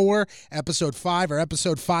episode 4, episode 5, or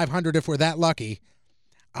episode 500 if we're that lucky,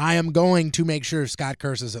 I am going to make sure Scott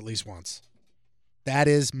curses at least once. That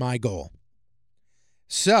is my goal.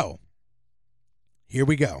 So, here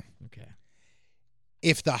we go. Okay.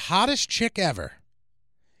 If the hottest chick ever,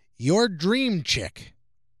 your dream chick,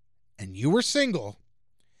 and you were single,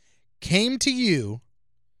 came to you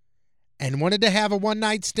and wanted to have a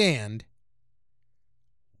one-night stand,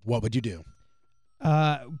 what would you do?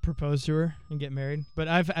 Propose to her and get married. But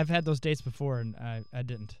I've had those dates before, and I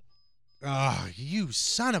didn't. Oh, you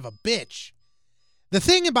son of a bitch. The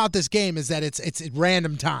thing about this game is that it's at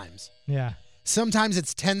random times. Yeah. Sometimes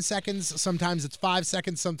it's 10 seconds, sometimes it's 5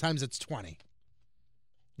 seconds, sometimes it's 20.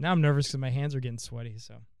 Now I'm nervous because my hands are getting sweaty,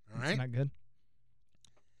 so All right. it's not good.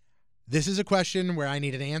 This is a question where I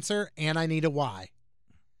need an answer and I need a why.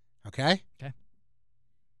 Okay? Okay.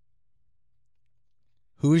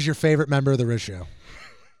 Who is your favorite member of the Riz Show?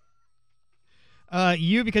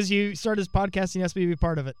 You, because you started this podcast and you asked me to be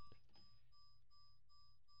part of it.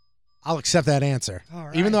 I'll accept that answer. All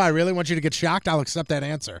right. Even though I really want you to get shocked, I'll accept that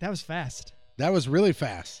answer. That was fast. That was really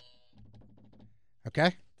fast.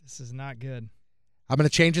 Okay? This is not good. I'm going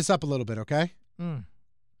to change this up a little bit, okay?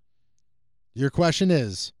 Your question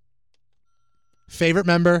is, favorite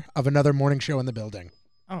member of another morning show in the building?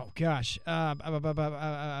 Oh, gosh. I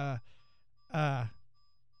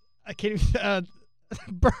can't even...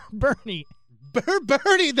 Bernie.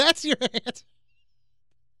 Bernie, that's your answer.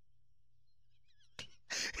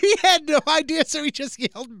 He had no idea, so he just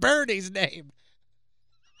yelled Bernie's name.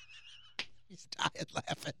 He's dying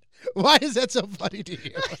laughing. Why is that so funny to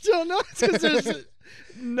you? I don't know. It's because there's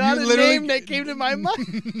not a name that came to my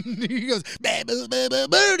mind. He goes,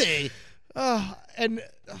 Bernie. I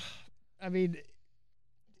mean,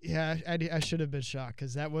 yeah, I should have been shocked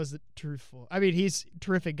because that wasn't truthful. I mean, he's a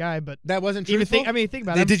terrific guy, but that wasn't truthful. Think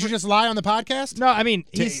about it. Did you just lie on the podcast? No, I mean,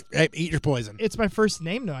 eat your poison. It's my first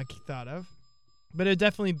name, though, I thought of. But it'd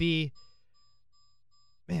definitely be,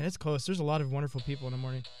 man, it's close. There's a lot of wonderful people in the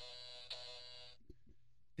morning.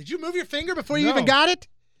 Did you move your finger before you even got it?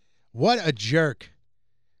 What a jerk.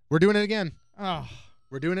 We're doing it again. Oh.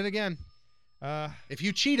 We're doing it again. If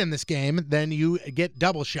you cheat in this game, then you get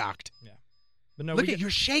double shocked. Yeah. But no, you're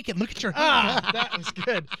shaking. Look at your that was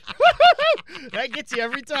good. That gets you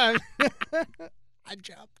every time. I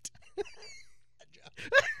jumped.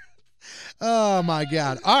 Oh, my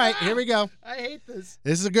God. All right, here we go. I hate this.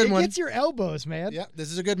 This is a good one. It gets your elbows, man. Yeah,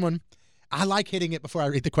 this is a good one. I like hitting it before I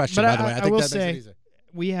read the question, but by the way. I think will that say, makes it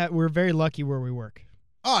easy. easy. We're very lucky where we work.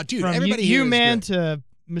 Oh, dude, From everybody you here man, is great. to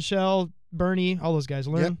Michelle, Bernie, all those guys.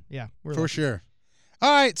 Learn. Yep. Yeah, we're For lucky. sure.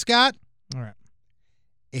 All right, Scott. All right.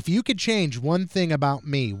 If you could change one thing about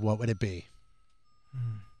me, what would it be?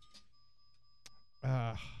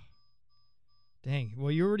 Dang.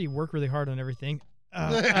 Well, you already work really hard on everything.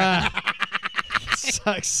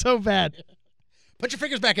 Sucks so bad. Put your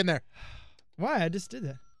fingers back in there. Why? I just did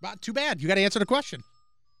that. Well, too bad. You got to answer the question.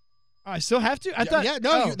 I still have to? I thought. Yeah,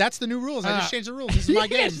 no, that's the new rules. I just changed the rules. This is my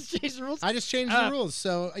game. Just changed the rules? I just changed the rules,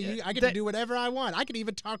 so I get to do whatever I want. I can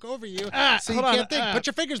even talk over you, so you hold can't on, think. Put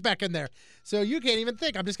your fingers back in there, so you can't even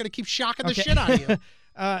think. I'm just going to keep shocking the shit out of you.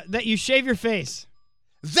 That you shave your face.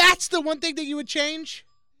 That's the one thing that you would change?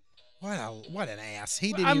 What an ass.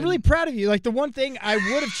 I'm really proud of you. Like, the one thing I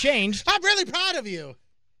would have changed. I'm really proud of you.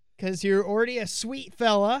 Because you're already a sweet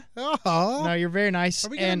fella. Oh. No, you're very nice. Are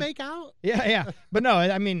we going to make out? Yeah. But no,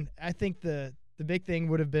 I mean, I think the big thing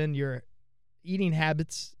would have been your eating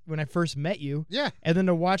habits when I first met you. Yeah. And then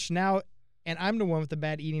to watch now, and I'm the one with the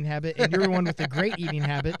bad eating habit, and you're the one with the great eating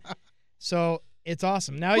habit. So it's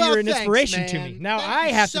awesome. Now you're an inspiration to me. Now I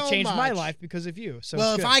have to change my life because of you. So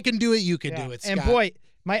well, if I can do it, you can do it, Scott. And boy,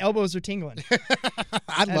 my elbows are tingling.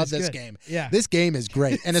 I love this game. Yeah. This game is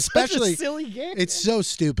great. And especially such a silly game. It's so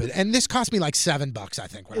stupid. And this cost me like $7, I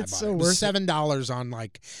think, when I bought so it. It was worth $7 on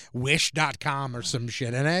like wish.com or some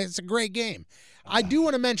shit. And it's a great game. I do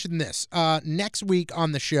want to mention this. Next week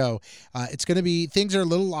on the show, it's going to be, things are a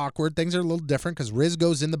little awkward. Things are a little different because Riz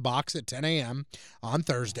goes in the box at 10 a.m. on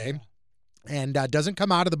Thursday and doesn't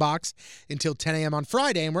come out of the box until 10 a.m. on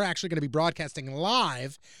Friday. And we're actually going to be broadcasting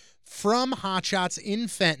live from Hot Shots in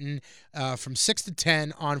Fenton from 6 to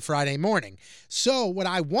 10 on Friday morning. So what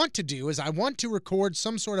I want to do is I want to record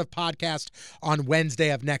some sort of podcast on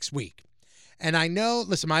Wednesday of next week. And I know,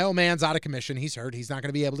 listen, my old man's out of commission. He's hurt. He's not going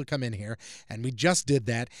to be able to come in here. And we just did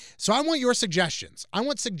that. So I want your suggestions. I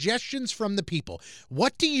want suggestions from the people.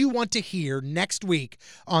 What do you want to hear next week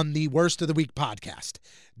on the Worst of the Week podcast?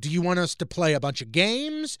 Do you want us to play a bunch of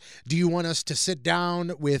games? Do you want us to sit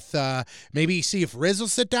down with maybe see if Riz will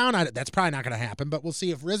sit down? That's probably not going to happen, but we'll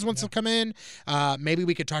see if Riz wants to come in. Maybe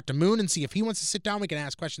we could talk to Moon and see if he wants to sit down. We can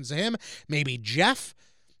ask questions to him. Maybe Jeff.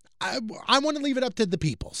 I want to leave it up to the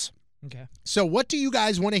peoples. Okay. So what do you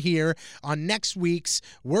guys want to hear on next week's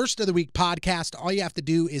Worst of the Week podcast? All you have to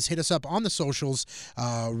do is hit us up on the socials.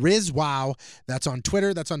 Riz Wow. That's on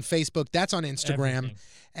Twitter. That's on Facebook. That's on Instagram. Everything.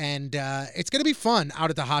 And it's going to be fun out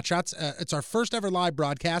at the Hot Shots. It's our first ever live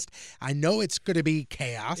broadcast. I know it's going to be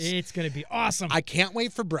chaos. It's going to be awesome. I can't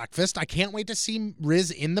wait for breakfast. I can't wait to see Riz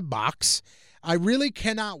in the box. I really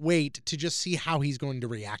cannot wait to just see how he's going to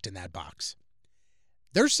react in that box.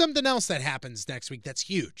 There's something else that happens next week that's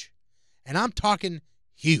huge. And I'm talking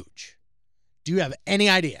huge. Do you have any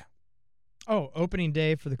idea? Oh, opening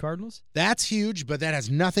day for the Cardinals? That's huge, but that has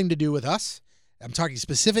nothing to do with us. I'm talking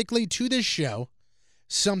specifically to this show,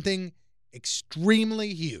 something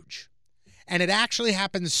extremely huge. And it actually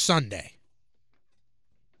happens Sunday.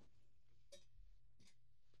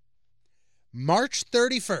 March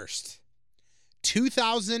 31st,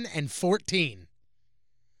 2014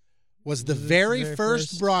 was the very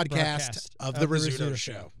first broadcast of the Rizzuto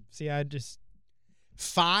Show. See,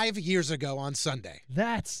 5 years ago on Sunday.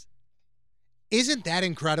 Isn't that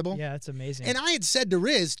incredible? Yeah, that's amazing. And I had said to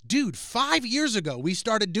Riz, dude, 5 years ago we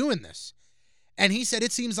started doing this. And he said,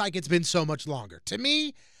 it seems like it's been so much longer. To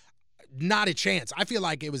me, not a chance. I feel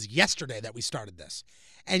like it was yesterday that we started this.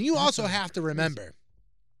 And you also have to remember,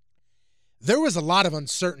 there was a lot of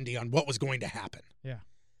uncertainty on what was going to happen. Yeah.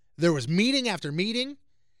 There was meeting after meeting,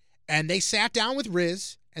 and they sat down with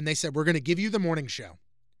Riz, and they said, we're going to give you the morning show.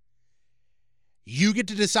 You get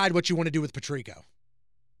to decide what you want to do with Patrico.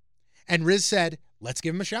 And Riz said, let's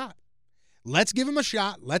give him a shot. Let's give him a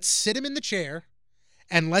shot. Let's sit him in the chair,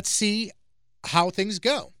 and let's see how things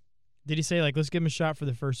go. Did he say, let's give him a shot for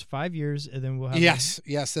the first 5 years, and then we'll have Yes,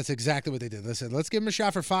 that's exactly what they did. They said, let's give him a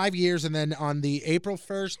shot for 5 years, and then on the April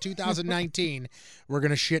 1st, 2019, we're going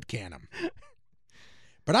to shit can him.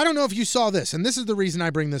 But I don't know if you saw this, and this is the reason I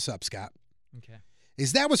bring this up, Scott. Okay.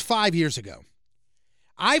 Is that was 5 years ago.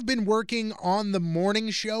 I've been working on the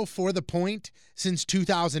morning show for The Point since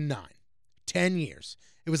 2009, 10 years.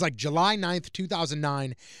 It was like July 9th,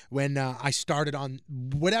 2009 when I started on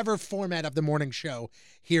whatever format of the morning show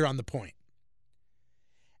here on The Point.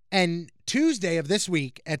 And Tuesday of this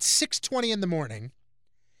week at 6:20 in the morning,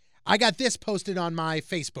 I got this posted on my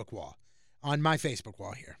Facebook wall,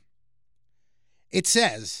 here. It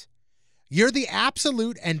says, you're the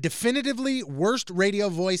absolute and definitively worst radio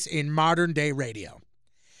voice in modern day radio.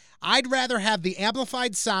 I'd rather have the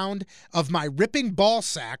amplified sound of my ripping ball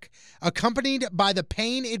sack accompanied by the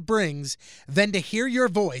pain it brings than to hear your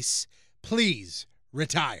voice. Please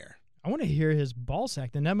retire. I want to hear his ball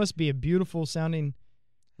sack. Then that must be a beautiful sounding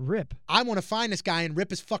rip. I want to find this guy and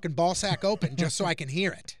rip his fucking ball sack open just so I can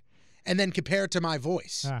hear it and then compare it to my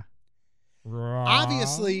voice.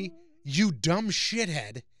 Obviously, you dumb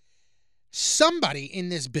shithead, somebody in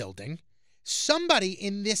this building, somebody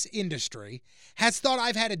in this industry has thought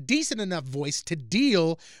I've had a decent enough voice to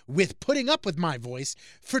deal with putting up with my voice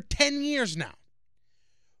for 10 years now.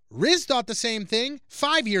 Riz thought the same thing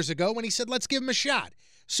 5 years ago when he said, let's give him a shot.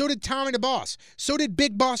 So did Tommy the Boss. So did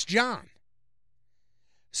Big Boss John.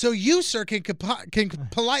 So you, sir, can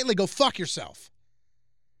politely go fuck yourself.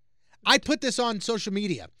 I put this on social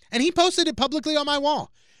media, and he posted it publicly on my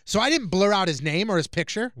wall. So I didn't blur out his name or his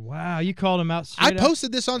picture. Wow, you called him out straight up? I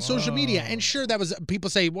posted this on social media, and sure, that was people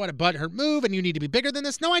say, what a butthurt move, and you need to be bigger than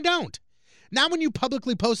this. No, I don't. Now, when you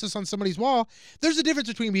publicly post this on somebody's wall, there's a difference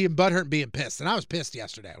between being butthurt and being pissed, and I was pissed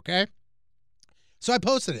yesterday, okay? So I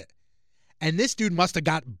posted it, and this dude must have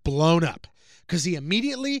got blown up because he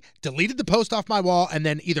immediately deleted the post off my wall and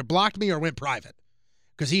then either blocked me or went private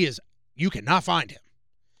because you cannot find him.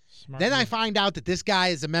 Then I find out that this guy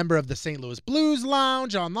is a member of the St. Louis Blues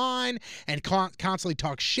Lounge online and constantly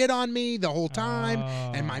talks shit on me the whole time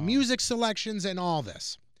and my music selections and all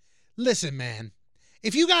this. Listen, man,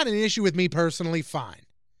 if you got an issue with me personally, fine.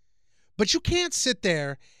 But you can't sit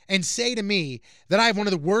there and say to me that I have one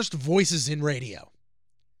of the worst voices in radio.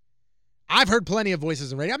 I've heard plenty of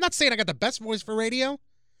voices in radio. I'm not saying I got the best voice for radio,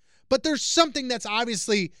 but there's something that's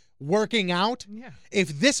obviously working out. Yeah.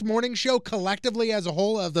 If this morning show collectively as a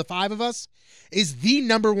whole of the five of us is the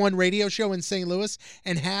number one radio show in St. Louis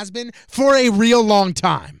and has been for a real long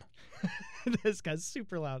time. This guy's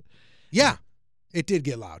super loud. Yeah, it did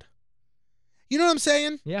get loud. You know what I'm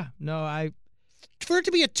saying? Yeah. No, For it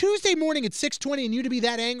to be a Tuesday morning at 6:20 and you to be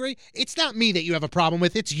that angry, it's not me that you have a problem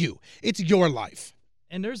with. It's you. It's your life.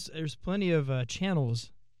 And there's plenty of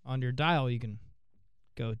channels on your dial you can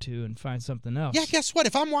go to and find something else. Yeah, guess what?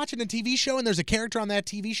 If I'm watching a TV show and there's a character on that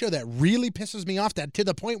TV show that really pisses me off that to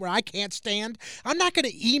the point where I can't stand, I'm not going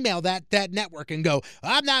to email that network and go,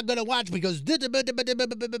 I'm not going to watch because... You know what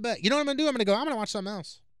I'm going to do? I'm going to watch something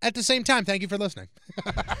else. At the same time, thank you for listening.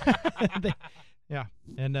 Yeah.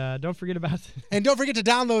 And don't forget about... And don't forget to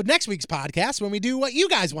download next week's podcast when we do what you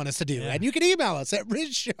guys want us to do. Yeah. And you can email us at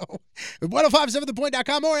RizShow at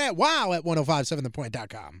 1057thepoint.com or at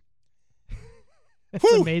wow@1057thepoint.com.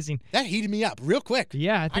 That's amazing. That heated me up real quick.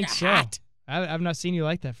 Yeah, I think so. Hot. I've not seen you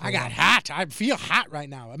like that for a while. I got hot. I feel hot right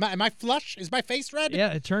now. Am I flush? Is my face red?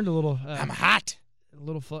 Yeah, it turned a little... I'm hot. A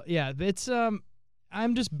little... Yeah, it's...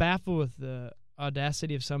 I'm just baffled with the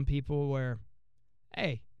audacity of some people where,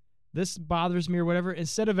 hey, this bothers me or whatever.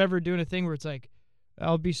 Instead of ever doing a thing where it's like,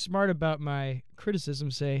 I'll be smart about my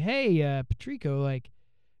criticism, say, hey, Patrico, like,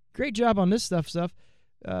 great job on this stuff.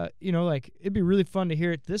 Like, it'd be really fun to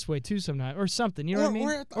hear it this way, too, sometime, or something, you know what I mean?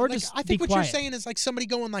 Or like, just I think be what quiet. You're saying is like somebody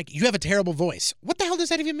going like, you have a terrible voice. What the hell does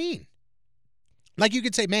that even mean? Like you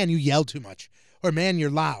could say, man, you yell too much, or man, you're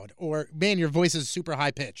loud, or man, your voice is super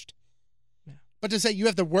high-pitched. Yeah. But to say you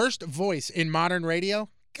have the worst voice in modern radio,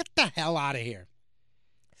 get the hell out of here.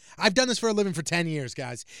 I've done this for a living for 10 years,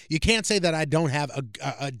 guys. You can't say that I don't have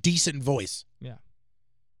a decent voice. Yeah.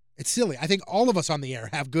 It's silly. I think all of us on the air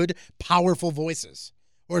have good, powerful voices.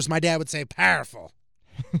 Or as my dad would say, powerful.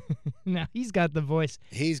 Now, he's got the voice.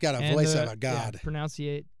 He's got a voice of a god. Yeah,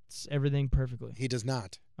 pronunciates everything perfectly. He does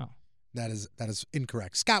not. Oh. That is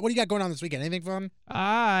incorrect. Scott, what do you got going on this weekend? Anything fun?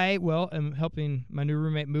 I am helping my new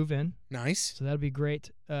roommate move in. Nice. So that'll be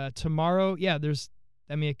great. Tomorrow,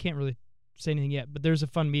 I can't really say anything yet, but there's a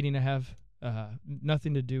fun meeting to have.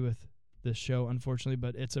 Nothing to do with this show, unfortunately,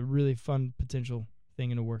 but it's a really fun potential thing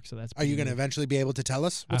in the works. So that's. Are you going to eventually be able to tell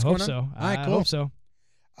us what's going on? I hope so. All right, cool. I hope so.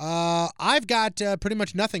 I've got pretty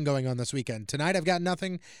much nothing going on this weekend. Tonight I've got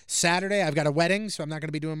nothing. Saturday I've got a wedding, so I'm not going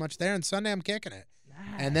to be doing much there. And Sunday I'm kicking it.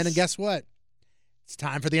 Nice. And then guess what? It's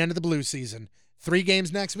time for the end of the Blues season. 3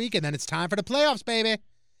 games next week, and then it's time for the playoffs, baby.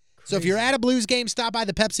 Crazy. So if you're at a Blues game, stop by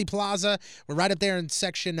the Pepsi Plaza. We're right up there in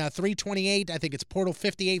section 328. I think it's portal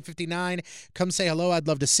 5859. Come say hello. I'd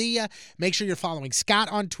love to see you. Make sure you're following Scott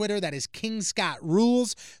on Twitter. That is King Scott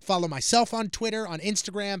Rules. Follow myself on Twitter, on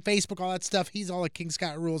Instagram, Facebook, all that stuff. He's all at King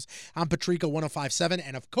Scott Rules. I'm Patrico 1057.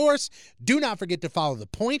 And of course, do not forget to follow The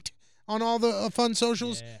Point on all the fun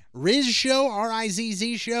socials. Yeah. Riz Show,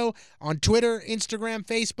 RIZZ Show, on Twitter, Instagram,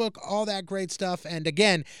 Facebook, all that great stuff. And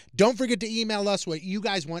again, don't forget to email us what you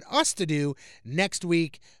guys want us to do next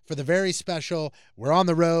week for the very special We're on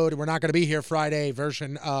the road, we're not going to be here Friday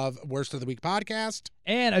version of Worst of the Week podcast.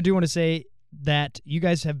 And I do want to say that you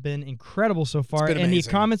guys have been incredible so far. And the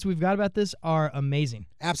comments we've got about this are amazing.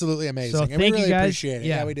 Absolutely amazing. So and thank we really you guys. Appreciate it.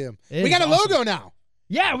 Yeah, we do. We got a awesome. logo now.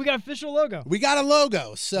 Yeah, we got an official logo. We got a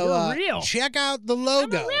logo. So real. Check out the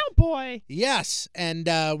logo. I'm a real boy. Yes. And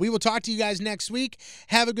we will talk to you guys next week.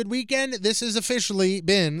 Have a good weekend. This has officially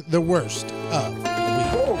been the worst of the week.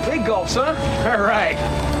 Oh, big gulps, huh? All right.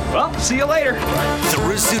 Well, see you later. The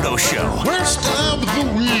Rizzuto Show. Worst of the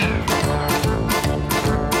week.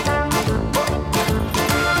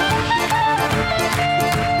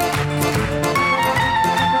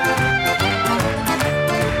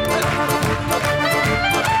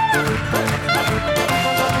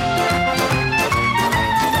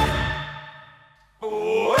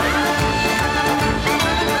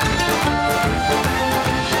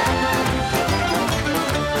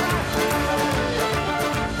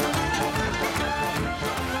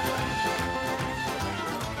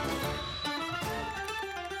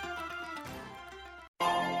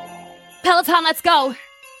 Peloton, let's go!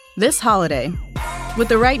 This holiday, with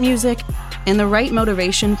the right music and the right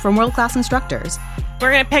motivation from world-class instructors,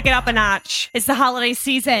 we're gonna pick it up a notch. It's the holiday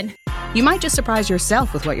season. You might just surprise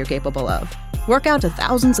yourself with what you're capable of. Work out to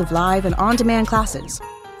thousands of live and on-demand classes,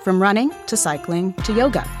 from running to cycling to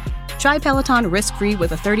yoga. Try Peloton risk-free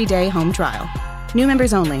with a 30-day home trial. New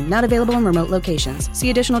members only, not available in remote locations.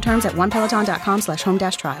 See additional terms at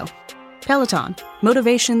onepeloton.com/home-trial. Peloton,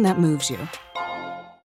 motivation that moves you.